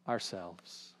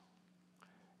ourselves.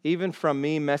 Even from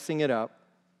me messing it up.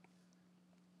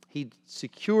 He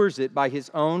secures it by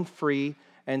His own free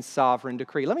and sovereign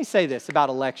decree. Let me say this about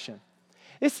election.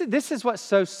 This is what's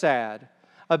so sad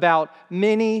about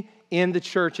many in the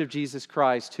Church of Jesus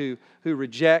Christ who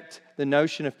reject the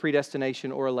notion of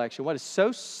predestination or election. What is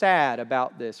so sad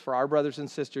about this for our brothers and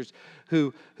sisters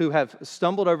who have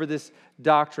stumbled over this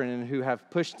doctrine and who have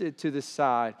pushed it to the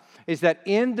side is that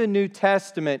in the New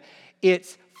Testament,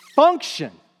 its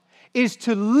function is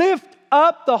to lift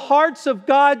up the hearts of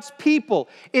God's people.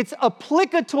 Its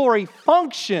applicatory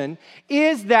function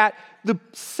is that the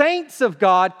saints of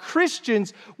God,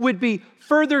 Christians, would be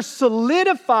further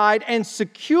solidified and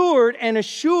secured and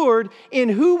assured in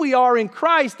who we are in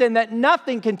Christ, and that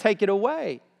nothing can take it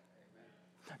away.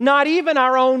 Not even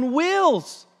our own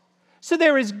wills. So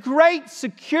there is great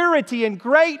security and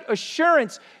great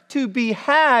assurance to be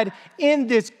had in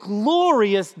this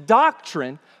glorious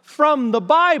doctrine from the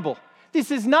Bible. This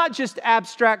is not just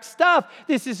abstract stuff.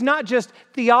 This is not just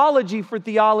theology for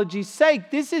theology's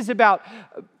sake. This is about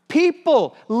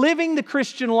people living the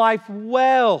Christian life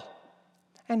well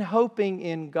and hoping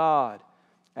in God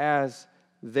as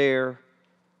their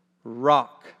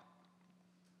rock.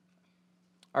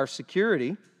 Our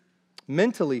security,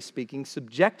 mentally speaking,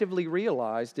 subjectively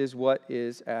realized, is what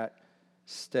is at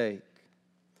stake.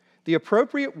 The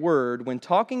appropriate word when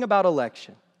talking about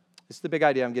election, this is the big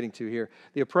idea I'm getting to here.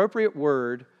 The appropriate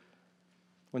word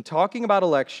when talking about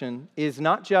election is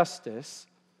not justice,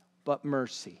 but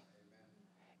mercy.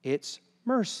 It's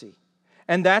mercy.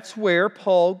 And that's where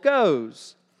Paul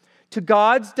goes. To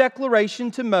God's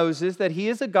declaration to Moses that He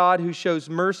is a God who shows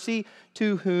mercy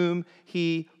to whom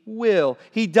He will.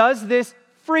 He does this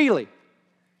freely.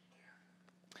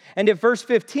 And if verse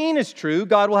 15 is true,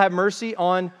 God will have mercy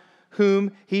on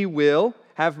whom He will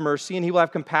have mercy, and He will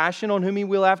have compassion on whom He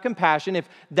will have compassion. If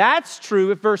that's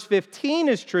true, if verse 15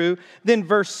 is true, then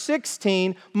verse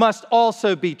 16 must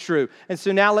also be true. And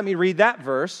so now let me read that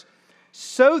verse.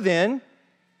 So then,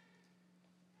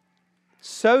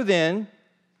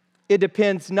 it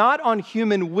depends not on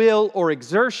human will or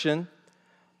exertion,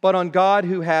 but on God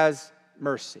who has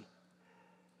mercy.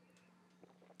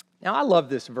 Now, I love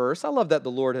this verse. I love that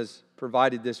the Lord has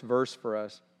provided this verse for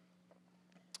us.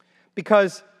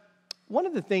 Because one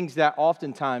of the things that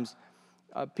oftentimes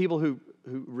people who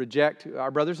reject,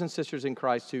 our brothers and sisters in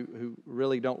Christ who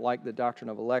really don't like the doctrine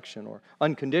of election or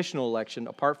unconditional election,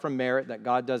 apart from merit, that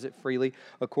God does it freely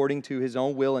according to His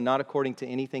own will and not according to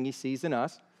anything He sees in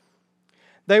us.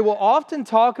 They will often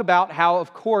talk about how,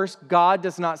 of course, God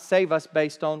does not save us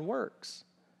based on works.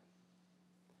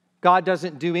 God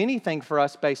doesn't do anything for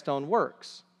us based on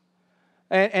works.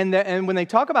 And when they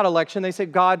talk about election, they say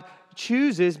God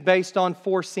chooses based on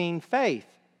foreseen faith.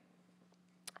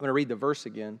 I'm going to read the verse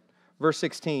again. Verse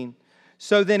 16.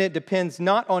 So then it depends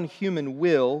not on human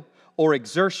will or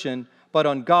exertion, but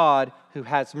on God who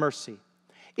has mercy.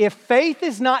 If faith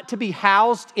is not to be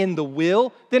housed in the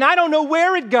will, then I don't know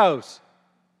where it goes.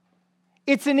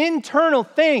 It's an internal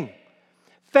thing.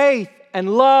 Faith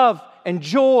and love and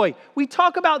joy. We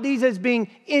talk about these as being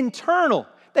internal.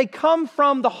 They come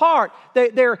from the heart.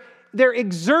 They're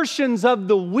exertions of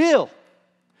the will.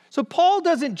 So Paul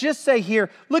doesn't just say here,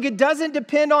 look, it doesn't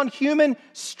depend on human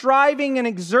striving and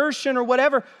exertion or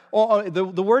whatever.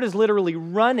 The word is literally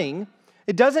running.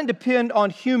 It doesn't depend on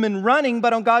human running,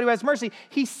 but on God who has mercy.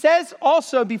 He says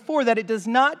also before that it does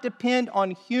not depend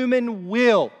on human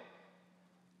will.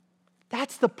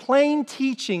 That's the plain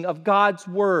teaching of God's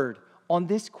word on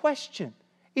this question.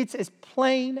 It's as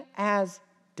plain as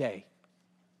day.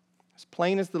 As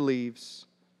plain as the leaves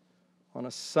on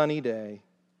a sunny day.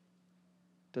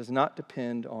 Does not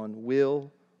depend on will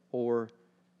or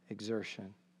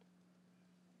exertion,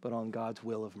 but on God's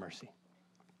will of mercy.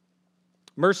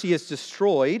 Mercy is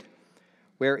destroyed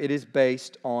where it is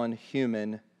based on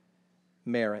human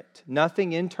merit.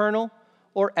 Nothing internal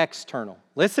or external.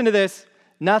 Listen to this.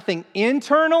 Nothing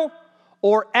internal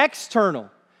or external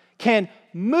can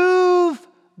move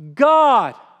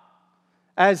God.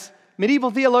 As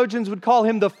medieval theologians would call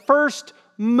Him, the first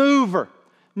mover.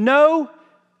 No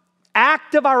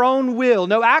act of our own will,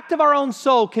 no act of our own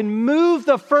soul can move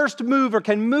the first mover,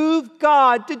 can move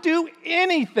God to do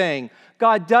anything.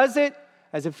 God does it,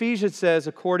 as Ephesians says,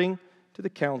 according to the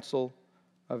counsel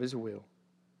of His will.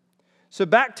 So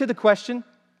back to the question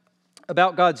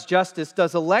about God's justice.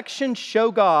 Does election show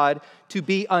God to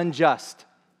be unjust?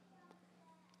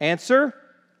 Answer,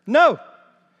 no.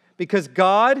 Because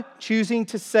God choosing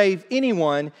to save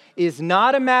anyone is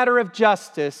not a matter of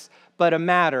justice, but a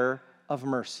matter of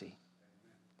mercy.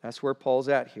 That's where Paul's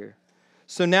at here.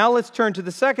 So now let's turn to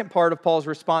the second part of Paul's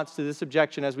response to this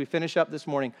objection as we finish up this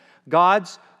morning.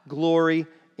 God's glory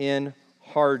in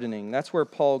hardening. That's where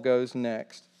Paul goes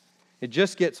next. It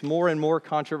just gets more and more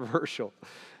controversial.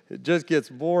 It just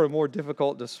gets more and more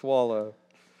difficult to swallow.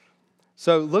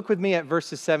 So look with me at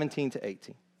verses 17 to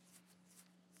 18.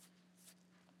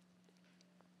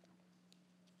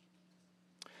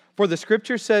 For the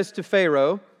scripture says to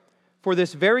Pharaoh, for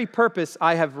this very purpose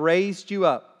I have raised you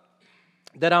up,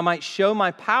 that I might show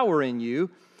my power in you,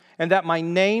 and that my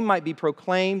name might be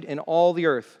proclaimed in all the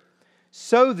earth.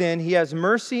 So then He has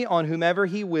mercy on whomever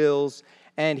He wills,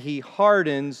 and He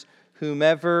hardens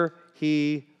whomever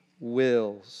He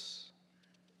wills.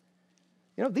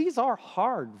 You know, these are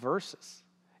hard verses.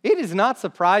 It is not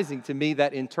surprising to me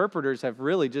that interpreters have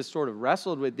really just sort of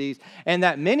wrestled with these, and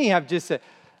that many have just said,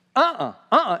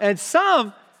 And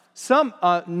some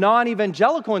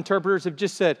non-evangelical interpreters have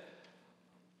just said,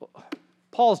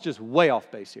 Paul's just way off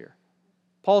base here.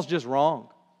 Paul's just wrong.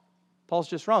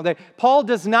 Paul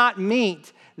does not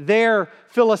meet their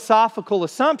philosophical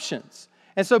assumptions.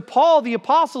 And so Paul, the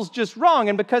apostle's just wrong.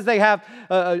 And because they have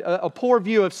a poor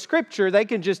view of Scripture, they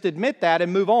can just admit that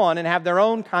and move on and have their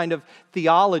own kind of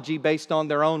theology based on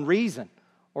their own reason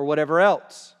or whatever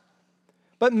else.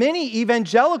 But many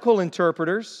evangelical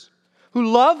interpreters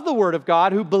who love the Word of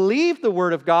God, who believe the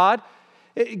Word of God,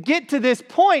 get to this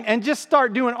point and just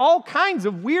start doing all kinds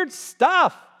of weird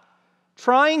stuff,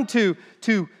 trying to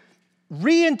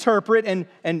reinterpret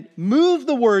and move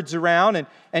the words around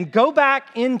and go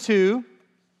back into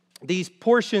these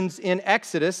portions in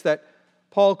Exodus that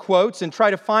Paul quotes and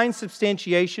try to find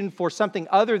substantiation for something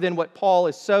other than what Paul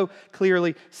is so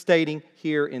clearly stating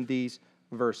here in these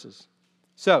verses.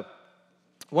 So,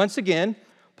 once again,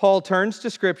 Paul turns to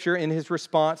Scripture in his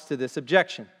response to this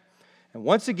objection. And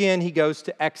once again, he goes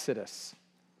to Exodus.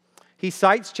 He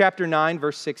cites chapter 9,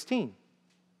 verse 16.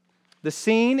 The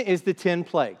scene is the 10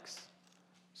 plagues.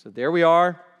 So there we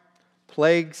are,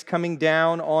 plagues coming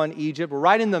down on Egypt. We're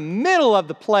right in the middle of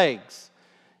the plagues.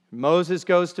 Moses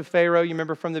goes to Pharaoh, you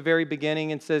remember from the very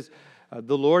beginning, and says,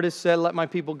 the Lord has said, let my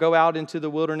people go out into the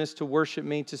wilderness to worship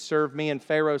me, to serve me. And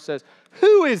Pharaoh says,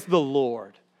 who is the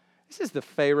Lord? This is the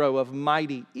Pharaoh of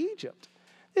mighty Egypt.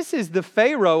 This is the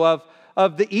Pharaoh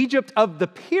of the Egypt of the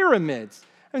pyramids.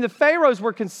 The pharaohs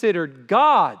were considered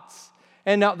gods.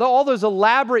 And now all those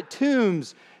elaborate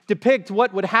tombs depict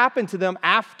what would happen to them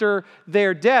after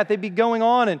their death. They'd be going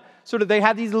on and sort of they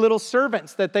had these little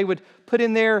servants that they would put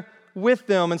in there with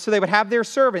them. And so they would have their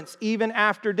servants even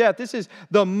after death. This is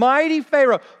the mighty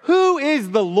Pharaoh. Who is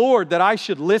the Lord that I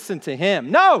should listen to him?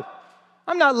 No,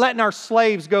 I'm not letting our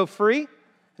slaves go free.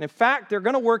 And in fact, they're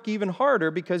going to work even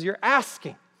harder because you're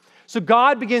asking. So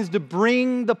God begins to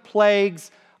bring the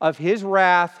plagues of his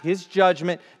wrath, his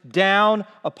judgment down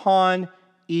upon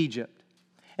Egypt.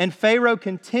 And Pharaoh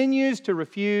continues to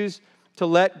refuse to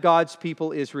let God's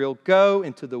people Israel go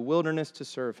into the wilderness to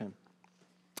serve him.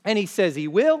 And he says he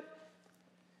will.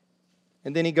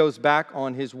 And then he goes back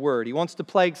on his word. He wants the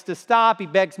plagues to stop. He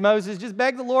begs Moses, just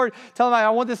beg the Lord. Tell him, I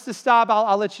want this to stop.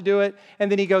 I'll let you do it.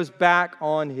 And then he goes back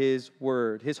on his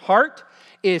word. His heart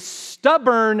is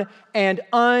stubborn and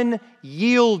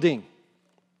unyielding.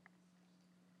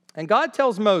 And God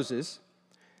tells Moses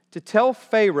to tell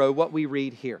Pharaoh what we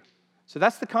read here. So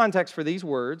that's the context for these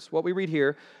words, what we read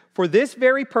here. For this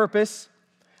very purpose,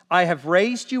 I have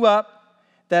raised you up,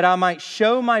 that I might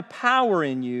show my power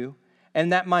in you,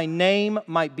 and that my name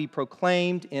might be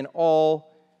proclaimed in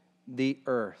all the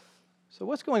earth. So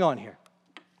what's going on here?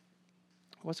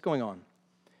 What's going on?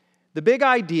 The big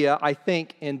idea, I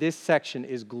think, in this section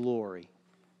is glory.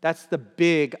 That's the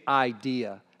big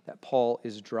idea that Paul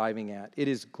is driving at. It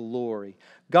is glory.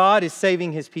 God is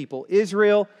saving his people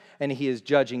Israel, and he is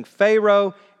judging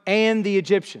Pharaoh and the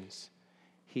Egyptians.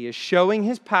 He is showing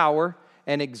his power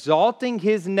and exalting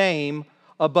his name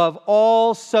above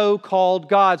all so-called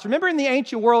gods. Remember, in the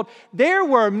ancient world, there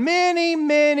were many,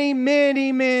 many,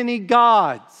 many, many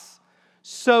gods,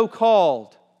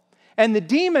 so-called. And the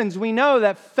demons, we know,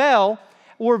 that fell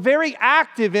were very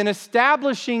active in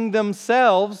establishing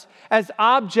themselves as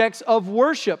objects of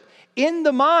worship in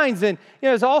the minds. And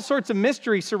there's all sorts of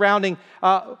mystery surrounding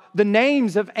the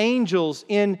names of angels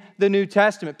in the New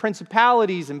Testament.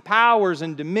 Principalities and powers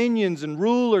and dominions and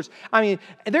rulers. I mean,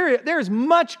 there's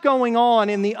much going on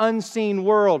in the unseen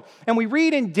world. And we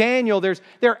read in Daniel, there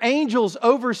are angels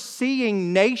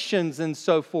overseeing nations and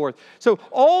so forth. So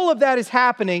all of that is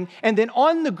happening. And then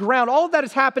on the ground, all of that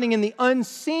is happening in the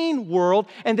unseen world.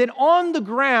 And then on the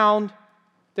ground,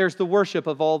 there's the worship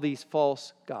of all these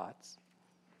false gods.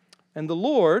 And the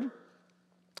Lord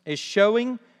is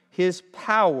showing his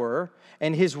power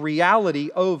and his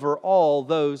reality over all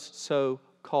those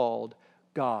so-called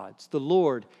gods. The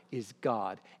Lord is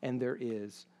God, and there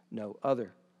is no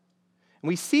other. And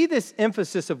we see this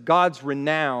emphasis of God's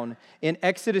renown in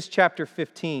Exodus chapter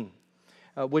 15,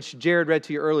 which Jared read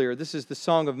to you earlier. This is the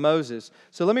Song of Moses.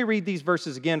 So let me read these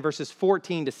verses again, verses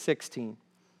 14 to 16.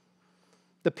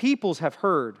 The peoples have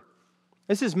heard.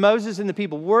 This is Moses and the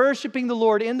people worshiping the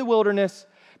Lord in the wilderness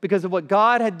because of what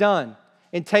God had done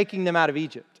in taking them out of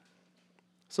Egypt.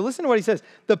 So listen to what he says.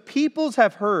 The peoples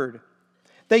have heard.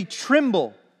 They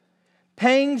tremble.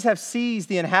 Pangs have seized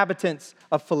the inhabitants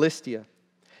of Philistia.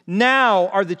 Now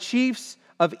are the chiefs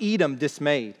of Edom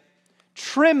dismayed.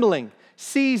 Trembling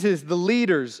seizes the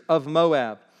leaders of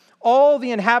Moab. All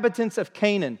the inhabitants of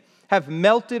Canaan have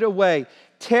melted away.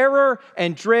 Terror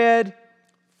and dread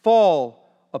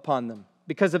fall upon them.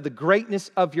 Because of the greatness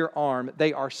of your arm,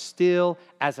 they are still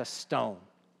as a stone.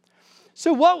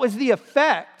 So what was the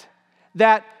effect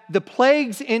that the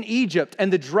plagues in Egypt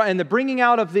and the bringing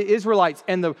out of the Israelites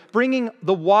and the bringing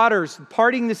the waters,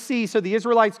 parting the sea so the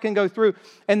Israelites can go through,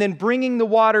 and then bringing the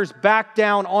waters back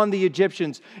down on the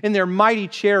Egyptians in their mighty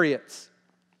chariots?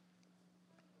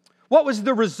 What was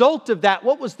the result of that?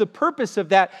 What was the purpose of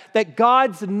that? That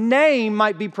God's name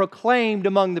might be proclaimed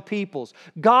among the peoples.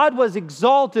 God was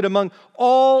exalted among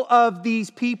all of these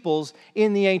peoples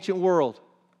in the ancient world.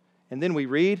 And then we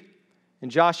read in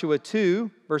Joshua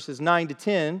 2, verses 9 to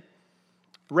 10,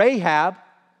 Rahab,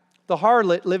 the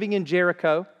harlot living in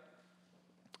Jericho,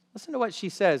 listen to what she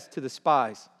says to the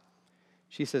spies.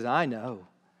 She says, I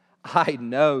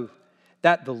know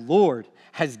that the Lord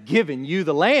has given you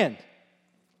the land,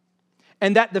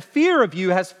 and that the fear of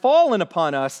you has fallen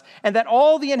upon us, and that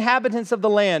all the inhabitants of the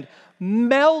land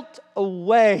melt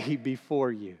away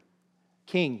before you.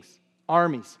 Kings,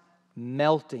 armies,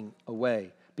 melting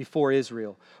away before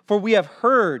Israel. For we have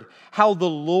heard how the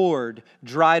Lord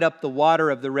dried up the water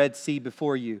of the Red Sea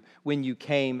before you when you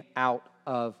came out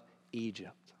of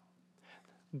Egypt.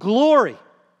 Glory.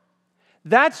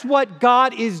 That's what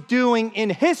God is doing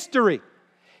in history.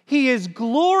 He is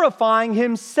glorifying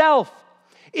himself.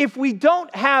 If we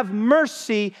don't have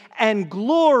mercy and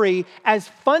glory as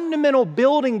fundamental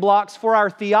building blocks for our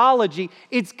theology,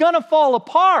 it's going to fall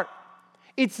apart.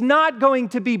 It's not going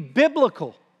to be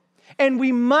biblical. and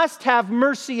we must have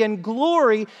mercy and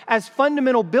glory as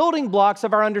fundamental building blocks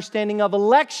of our understanding of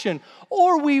election,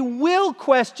 or we will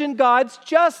question God's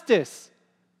justice.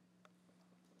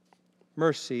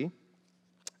 Mercy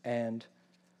and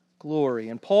glory.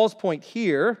 And Paul's point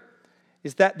here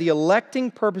is that the electing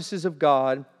purposes of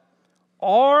God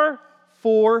are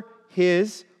for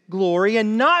His glory,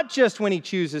 and not just when He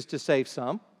chooses to save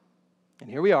some. And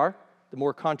here we are, the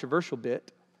more controversial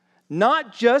bit.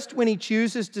 Not just when He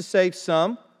chooses to save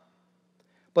some,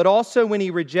 but also when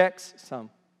He rejects some.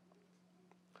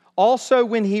 Also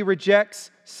when He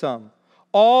rejects some.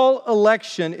 All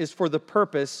election is for the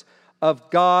purpose of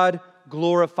God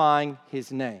glorifying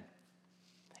His name.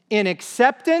 In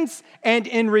acceptance and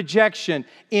in rejection.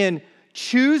 In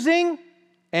choosing,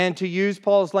 and to use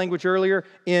Paul's language earlier,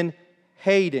 in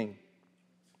hating.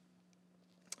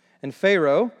 And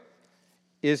Pharaoh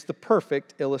is the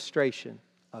perfect illustration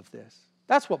of this.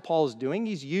 That's what Paul is doing.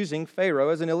 He's using Pharaoh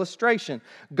as an illustration.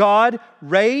 God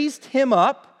raised him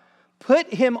up,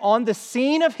 put him on the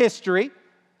scene of history.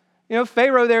 You know,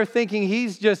 Pharaoh there thinking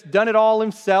he's just done it all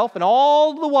himself, and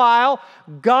all the while,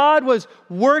 God was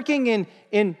working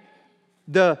in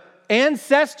the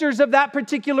ancestors of that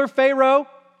particular Pharaoh.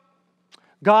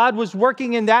 God was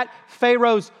working in that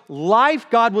Pharaoh's life.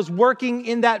 God was working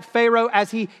in that Pharaoh as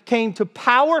he came to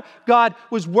power. God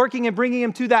was working and bringing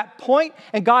him to that point,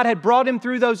 and God had brought him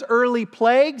through those early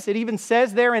plagues. It even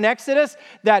says there in Exodus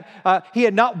that he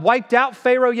had not wiped out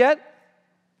Pharaoh yet.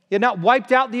 He had not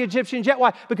wiped out the Egyptians yet.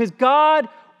 Why? Because God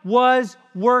was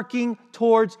working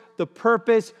towards the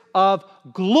purpose of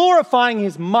glorifying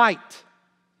His might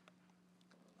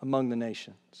among the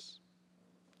nations.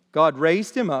 God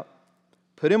raised him up,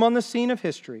 put him on the scene of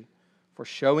history for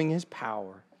showing His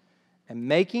power and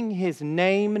making His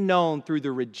name known through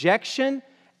the rejection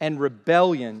and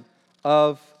rebellion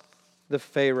of the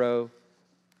Pharaoh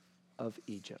of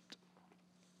Egypt.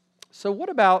 So what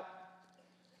about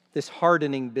this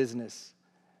hardening business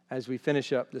as we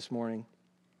finish up this morning?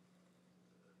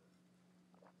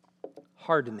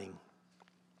 Hardening.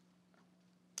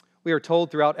 We are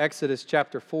told throughout Exodus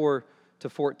chapter 4 to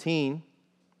 14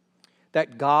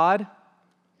 that God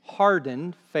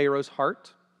hardened Pharaoh's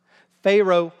heart.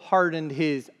 Pharaoh hardened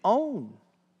his own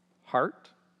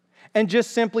heart. And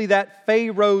just simply that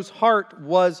Pharaoh's heart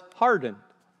was hardened.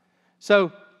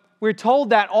 So we're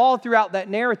told that all throughout that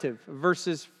narrative,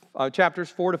 chapters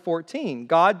 4 to 14.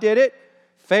 God did it,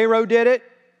 Pharaoh did it,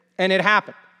 and it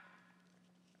happened.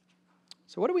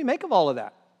 So what do we make of all of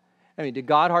that? I mean, did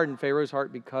God harden Pharaoh's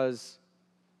heart because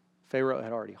Pharaoh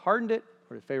had already hardened it?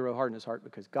 Or did Pharaoh harden his heart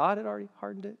because God had already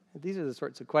hardened it? These are the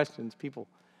sorts of questions people,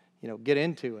 get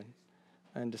into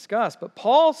and discuss. But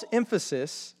Paul's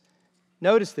emphasis,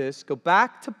 notice this, go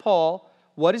back to Paul.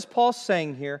 What is Paul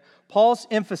saying here? Paul's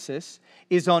emphasis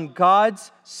is on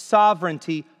God's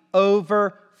sovereignty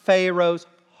over Pharaoh's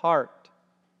heart.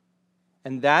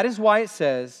 And that is why it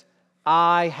says,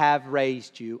 I have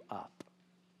raised you up.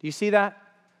 Do you see that?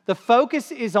 The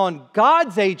focus is on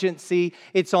God's agency,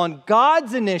 it's on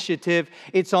God's initiative,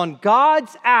 it's on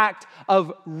God's act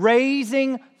of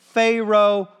raising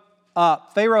Pharaoh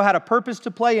up. Pharaoh had a purpose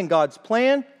to play in God's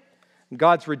plan.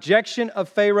 God's rejection of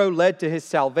Pharaoh led to His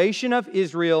salvation of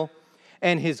Israel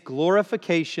and His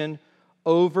glorification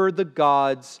over the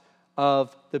gods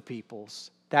of the peoples.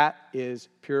 That is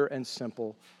pure and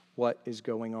simple what is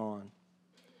going on.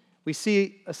 We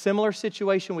see a similar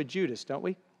situation with Judas, don't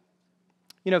we?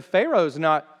 Pharaoh's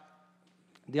not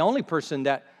the only person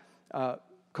that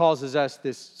causes us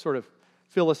this sort of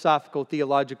philosophical,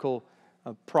 theological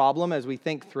problem as we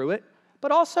think through it,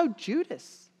 but also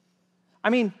Judas.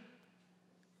 I mean,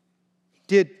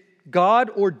 did God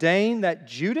ordain that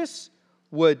Judas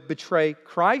would betray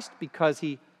Christ because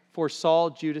He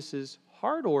foresaw Judas's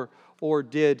heart, or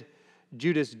did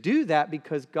Judas do that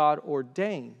because God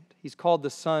ordained? He's called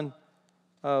the son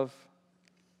of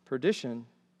perdition.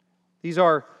 These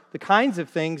are the kinds of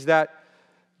things that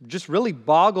just really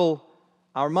boggle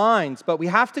our minds. But we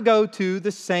have to go to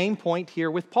the same point here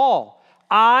with Paul.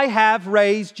 I have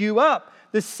raised you up.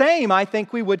 The same, I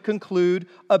think, we would conclude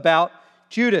about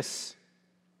Judas.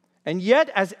 And yet,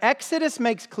 as Exodus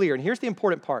makes clear, and here's the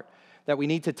important part that we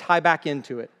need to tie back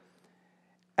into it.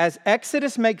 As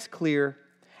Exodus makes clear,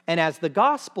 and as the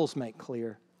Gospels make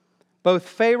clear, both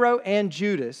Pharaoh and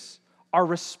Judas are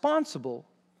responsible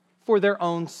for their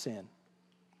own sin.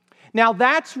 Now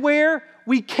that's where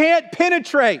we can't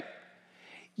penetrate.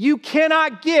 You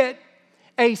cannot get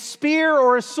a spear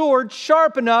or a sword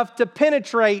sharp enough to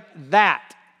penetrate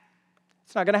that.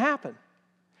 It's not going to happen.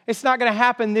 It's not going to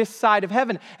happen this side of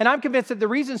heaven. And I'm convinced that the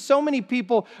reason so many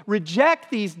people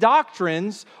reject these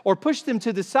doctrines or push them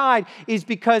to the side is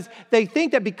because they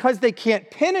think that because they can't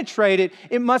penetrate it,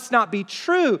 it must not be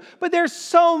true. But there's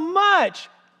so much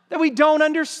that we don't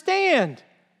understand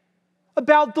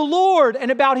about the Lord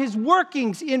and about His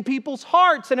workings in people's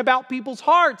hearts and about people's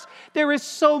hearts. There is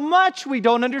so much we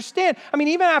don't understand. I mean,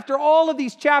 even after all of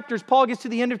these chapters, Paul gets to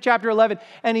the end of chapter 11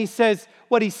 and he says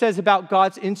what he says about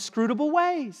God's inscrutable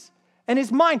ways and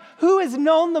His mind. Who has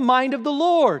known the mind of the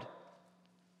Lord?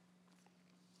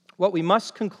 What we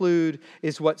must conclude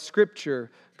is what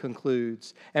Scripture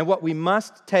concludes. And what we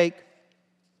must take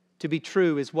to be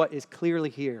true is what is clearly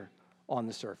here on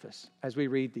the surface as we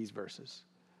read these verses.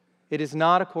 It is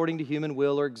not according to human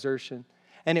will or exertion,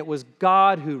 and it was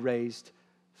God who raised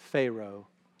Pharaoh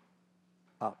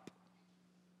up.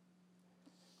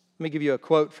 Let me give you a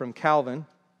quote from Calvin.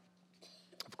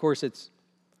 Of course, it's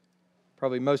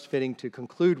probably most fitting to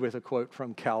conclude with a quote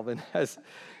from Calvin, as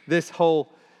this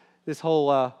whole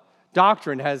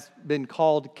doctrine has been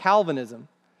called Calvinism.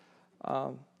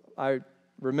 I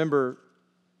remember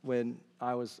when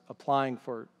I was applying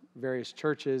for various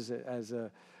churches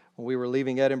when we were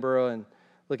leaving Edinburgh and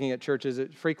looking at churches,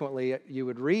 frequently you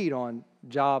would read on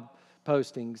job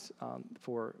postings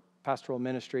for pastoral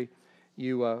ministry.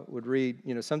 You would read,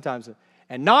 sometimes,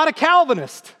 and not a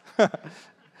Calvinist. So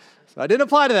I didn't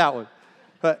apply to that one.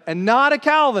 And not a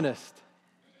Calvinist.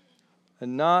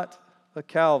 And not a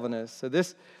Calvinist. So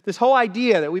this whole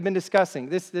idea that we've been discussing,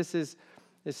 this is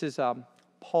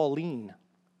Pauline.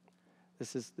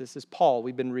 This is Paul.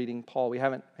 We've been reading Paul. We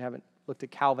haven't looked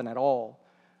at Calvin at all.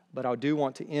 But I do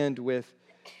want to end with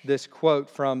this quote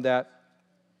from that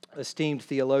esteemed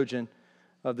theologian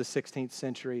of the 16th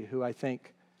century, who I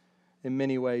think in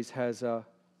many ways has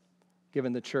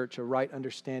given the church a right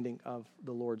understanding of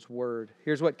the Lord's Word.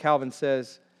 Here's what Calvin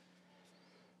says: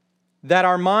 that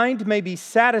our mind may be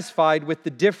satisfied with the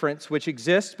difference which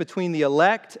exists between the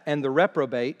elect and the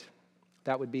reprobate,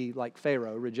 that would be like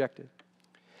Pharaoh, rejected,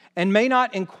 and may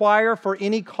not inquire for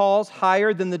any cause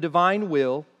higher than the divine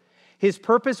will. His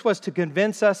purpose was to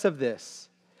convince us of this,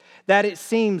 that it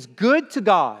seems good to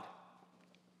God.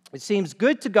 It seems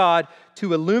good to God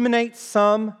to illuminate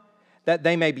some that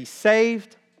they may be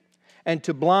saved, and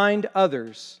to blind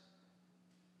others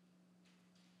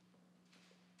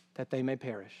that they may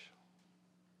perish.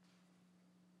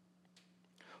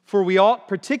 For we ought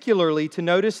particularly to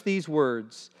notice these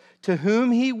words, to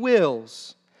whom He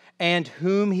wills, and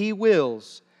whom He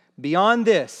wills. Beyond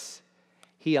this,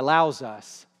 He allows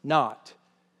us not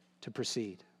to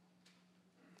proceed.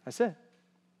 That's it.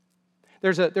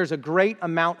 There's a great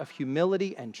amount of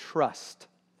humility and trust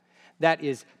that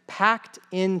is packed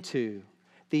into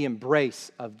the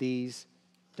embrace of these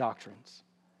doctrines.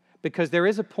 Because there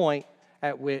is a point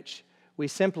at which we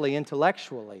simply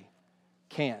intellectually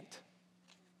can't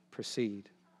proceed.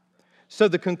 So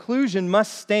the conclusion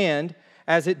must stand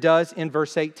as it does in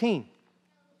verse 18.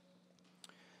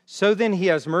 So then He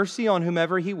has mercy on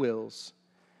whomever He wills,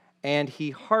 and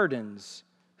He hardens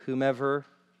whomever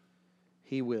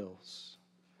He wills.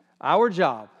 Our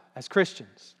job as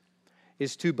Christians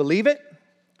is to believe it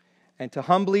and to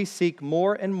humbly seek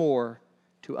more and more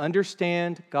to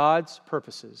understand God's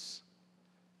purposes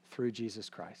through Jesus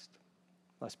Christ.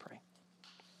 Let's pray.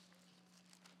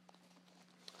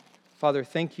 Father,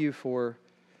 thank You for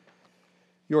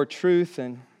Your truth,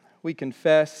 and we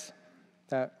confess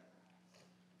that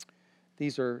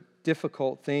these are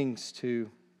difficult things to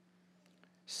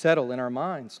settle in our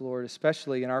minds, Lord,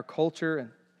 especially in our culture, and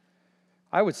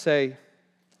I would say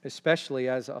especially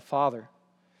as a father.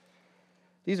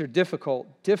 These are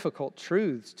difficult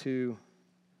truths to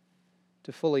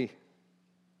fully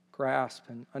grasp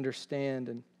and understand,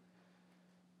 and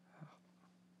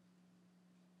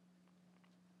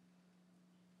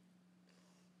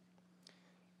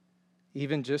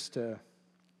even just to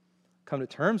come to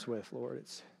terms with, Lord.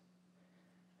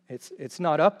 It's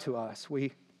not up to us.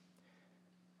 We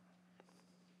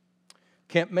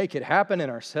can't make it happen in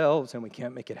ourselves, and we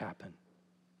can't make it happen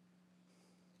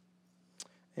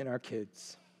in our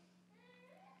kids.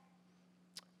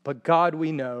 But God,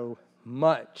 we know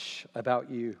much about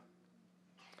You.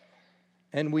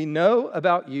 And we know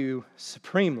about You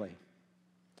supremely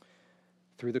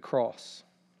through the cross.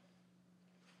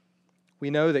 We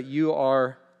know that You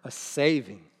are a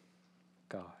saving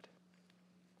God.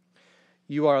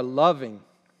 You are a loving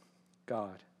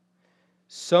God.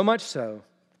 So much so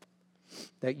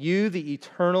that You, the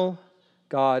eternal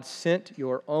God, sent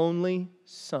Your only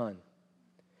Son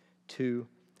to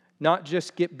not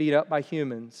just get beat up by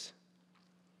humans,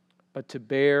 but to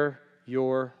bear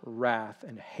Your wrath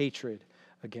and hatred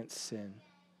against sin.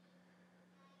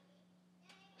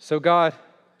 So God,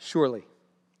 surely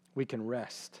we can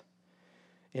rest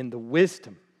in the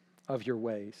wisdom of your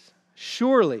ways.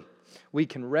 Surely we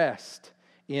can rest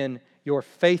in your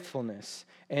faithfulness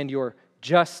and your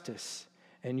justice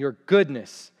and your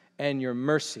goodness and your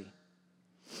mercy,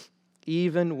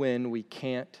 even when we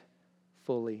can't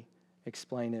fully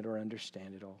explain it or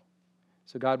understand it all.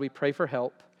 So God, we pray for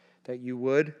help, that you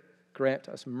would grant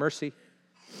us mercy.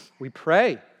 We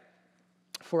pray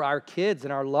for our kids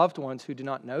and our loved ones who do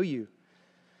not know you.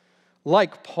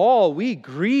 Like Paul, we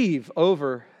grieve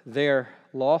over their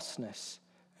lostness,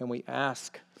 and we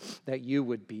ask that you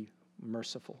would be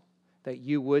merciful, that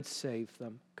you would save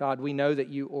them. God, we know that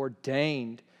you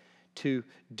ordained to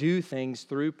do things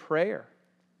through prayer.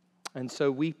 And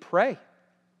so we pray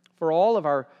for all of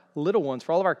our little ones,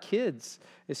 for all of our kids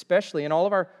especially, and all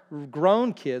of our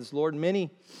grown kids. Lord, many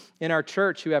in our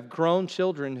church who have grown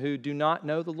children who do not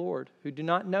know the Lord, who do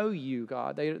not know you,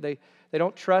 God. They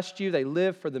don't trust you. They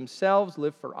live for themselves,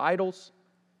 live for idols.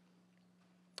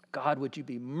 God, would you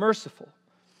be merciful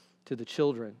to the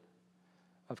children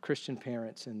of Christian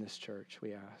parents in this church,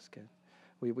 we ask. And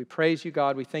we praise you,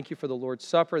 God. We thank you for the Lord's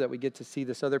Supper, that we get to see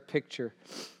this other picture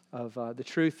of the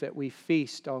truth that we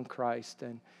feast on Christ.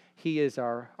 And He is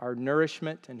our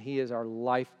nourishment, and He is our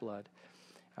lifeblood.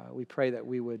 We pray that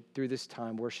we would, through this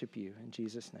time, worship you. In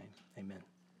Jesus' name, amen.